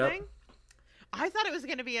Blue yep. thing? I thought it was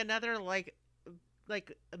going to be another like a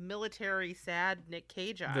military sad Nick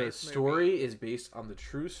Cage eyes The story is based on the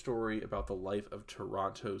true story about the life of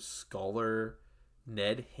Toronto scholar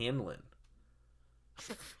Ned Hanlon.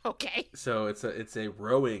 Okay. So it's a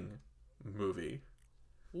rowing movie.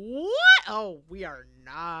 What? Oh, we are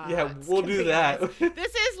not. Yeah, we'll do that.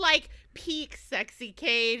 This is like peak sexy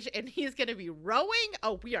Cage, and he's gonna be rowing.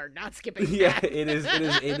 Oh, we are not skipping that. Yeah, it is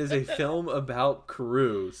a film about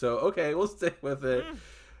Carew. So okay, we'll stick with it.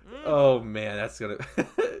 Oh man, that's gonna.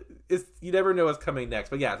 You never know what's coming next,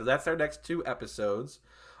 but yeah. So that's our next 2 episodes.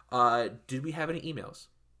 Did we have any emails?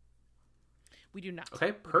 We do not.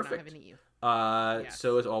 Okay, perfect. We do not have any. Yes.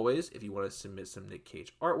 So as always, if you want to submit some Nick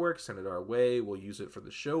Cage artwork, send it our way. We'll use it for the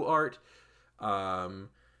show art.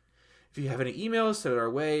 If you have any emails, send it our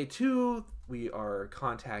way too. We are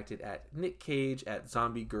contacted at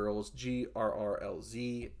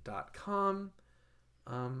nickcage@zombiegirlsgrrlz.com.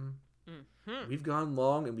 Mm-hmm. We've gone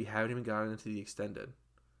long and we haven't even gotten into the extended.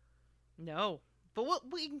 No, but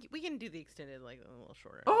we can do the extended like a little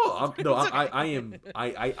shorter. Oh no! Okay.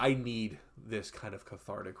 I need this kind of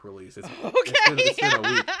cathartic release. Okay. It's been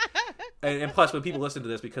a week, and plus when people listen to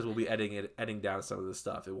this, because we'll be editing down some of this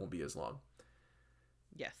stuff, it won't be as long.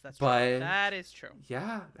 Yes, that's but, true. That is true.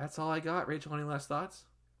 Yeah, that's all I got. Rachel, any last thoughts?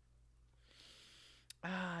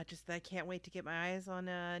 Just that I can't wait to get my eyes on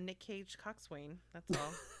Nick Cage coxswain. That's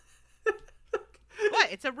all.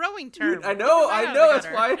 What? It's a rowing term. Dude, I know. That's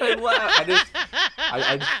why I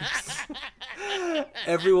laugh.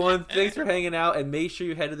 Everyone, thanks for hanging out, and make sure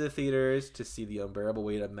you head to the theaters to see The Unbearable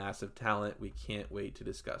Weight of Massive Talent. We can't wait to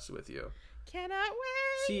discuss with you. Cannot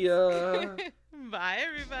wait. See ya. Bye,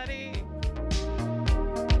 everybody.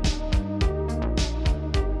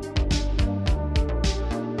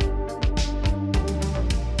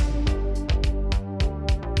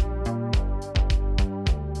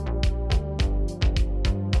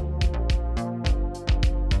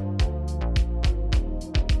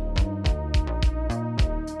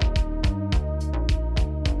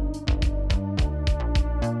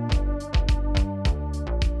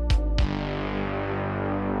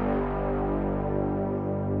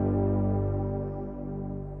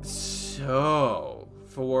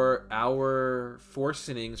 For our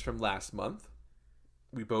forcings from last month,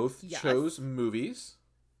 we both chose movies.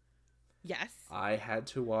 Yes. I had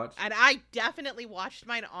to watch. And I definitely watched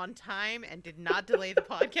mine on time and did not delay the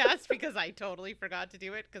podcast because I totally forgot to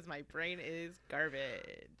do it because my brain is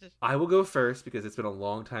garbage. I will go first because it's been a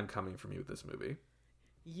long time coming for me with this movie.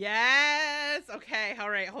 Yes. Okay. All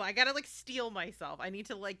right. Hold on. I gotta steel myself. I need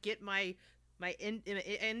to get my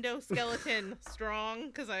endoskeleton strong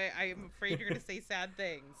because I'm afraid you're gonna say sad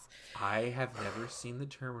things. I have never seen the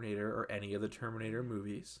Terminator or any of the Terminator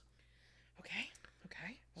movies. Okay.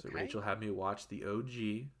 So Rachel had me watch the OG.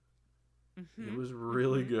 Mm-hmm. It was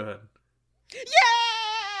really good. Yeah!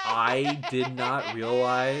 I did not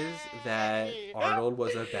realize that Arnold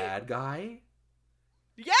was a bad guy.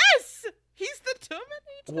 Yes, he's the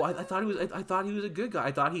Terminator. Well, I thought he was a good guy.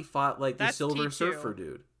 I thought he fought the Silver T2. Surfer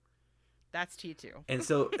dude. That's T2. And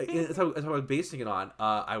so that's how I was basing it on.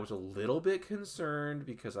 I was a little bit concerned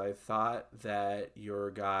because I thought that your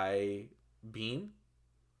guy Bean.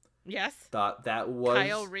 Yes. Thought that was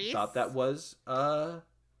Kyle Reese. Thought that was her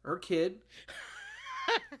kid.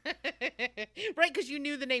 Right, because you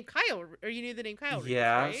knew the name Kyle, or you knew the name Kyle Reese,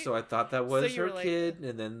 yeah, right? so I thought that was her kid,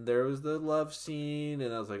 and then there was the love scene,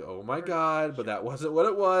 and I was like, oh my god, but that wasn't what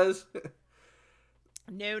it was.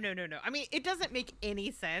 No. I mean, it doesn't make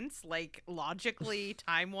any sense, logically,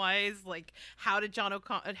 time-wise. How did John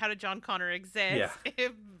Connor exist? Yeah.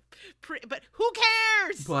 But who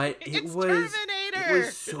cares? But it's It Terminator.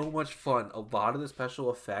 was so much fun. A lot of the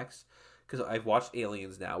special effects, because I've watched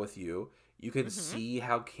Aliens now with you. You can see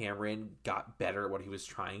how Cameron got better at what he was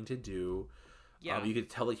trying to do. Yeah. You could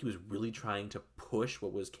tell that he was really trying to push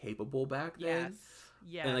what was capable back then.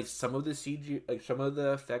 Yes. And some of the CG, some of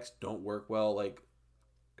the effects don't work well.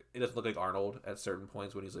 It doesn't look like Arnold at certain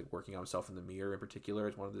points when he's working on himself in the mirror in particular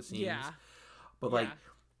is one of the scenes. Yeah. But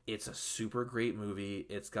it's a super great movie.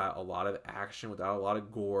 It's got a lot of action without a lot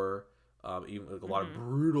of gore. Even a lot of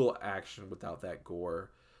brutal action without that gore.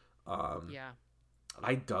 Yeah.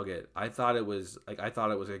 I dug it. I thought it was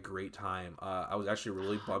a great time. I was actually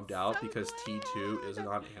really bummed out because T2 isn't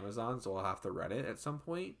on Amazon, so I'll have to rent it at some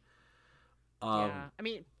point. Yeah, I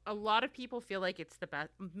mean, a lot of people feel like it's the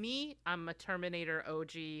best. Me, I'm a Terminator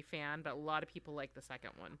OG fan, but a lot of people like the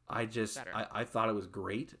second one. I thought it was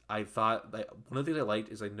great. I thought that one of the things I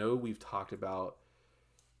liked is I know we've talked about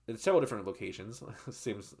in several different locations.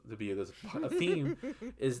 Seems to be a theme.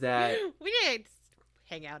 Is that we did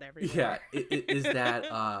hang out everywhere? Yeah, is that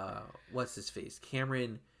what's his face?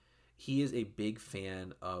 Cameron. He is a big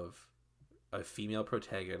fan of a female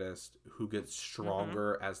protagonist who gets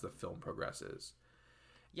stronger as the film progresses.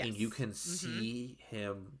 Yes. And you can see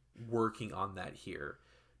him working on that here.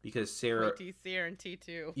 Because Sarah and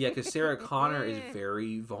T2. Yeah, because Sarah Connor is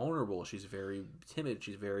very vulnerable. She's very timid.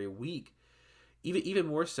 She's very weak. Even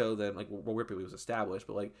more so than where Ripley was established,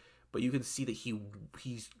 but you can see that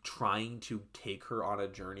he's trying to take her on a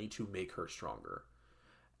journey to make her stronger.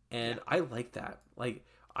 And I like that.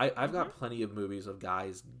 I've got plenty of movies of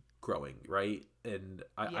guys growing, right? And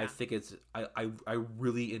I think I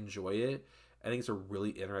really enjoy it. I think it's a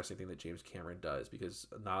really interesting thing that James Cameron does because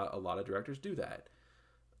not a lot of directors do that.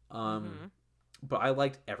 But I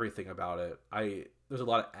liked everything about it. There's a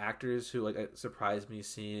lot of actors who it surprised me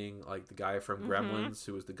seeing the guy from Gremlins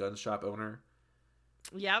who was the gun shop owner.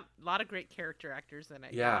 Yep, a lot of great character actors in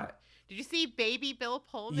it. Yeah. Did you see Baby Bill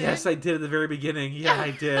Pullman? Yes, I did at the very beginning. Yeah,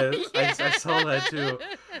 I did. I saw that too.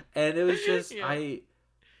 And it was just, I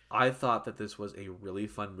thought that this was a really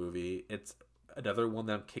fun movie. It's another one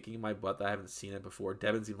that I'm kicking my butt that I haven't seen it before.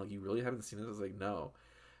 Devin's even like, you really haven't seen this? I was like, no.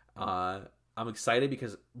 I'm excited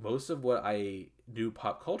because most of what I knew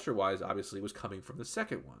pop culture wise, obviously, was coming from the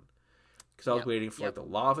second one. Because I was waiting for like the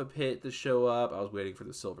lava pit to show up. I was waiting for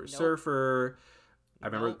the Silver Surfer. I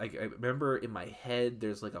remember in my head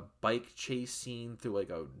there's like a bike chase scene through like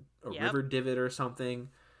a river divot or something.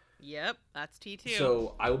 Yep, that's T2.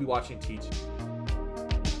 So I will be watching T2.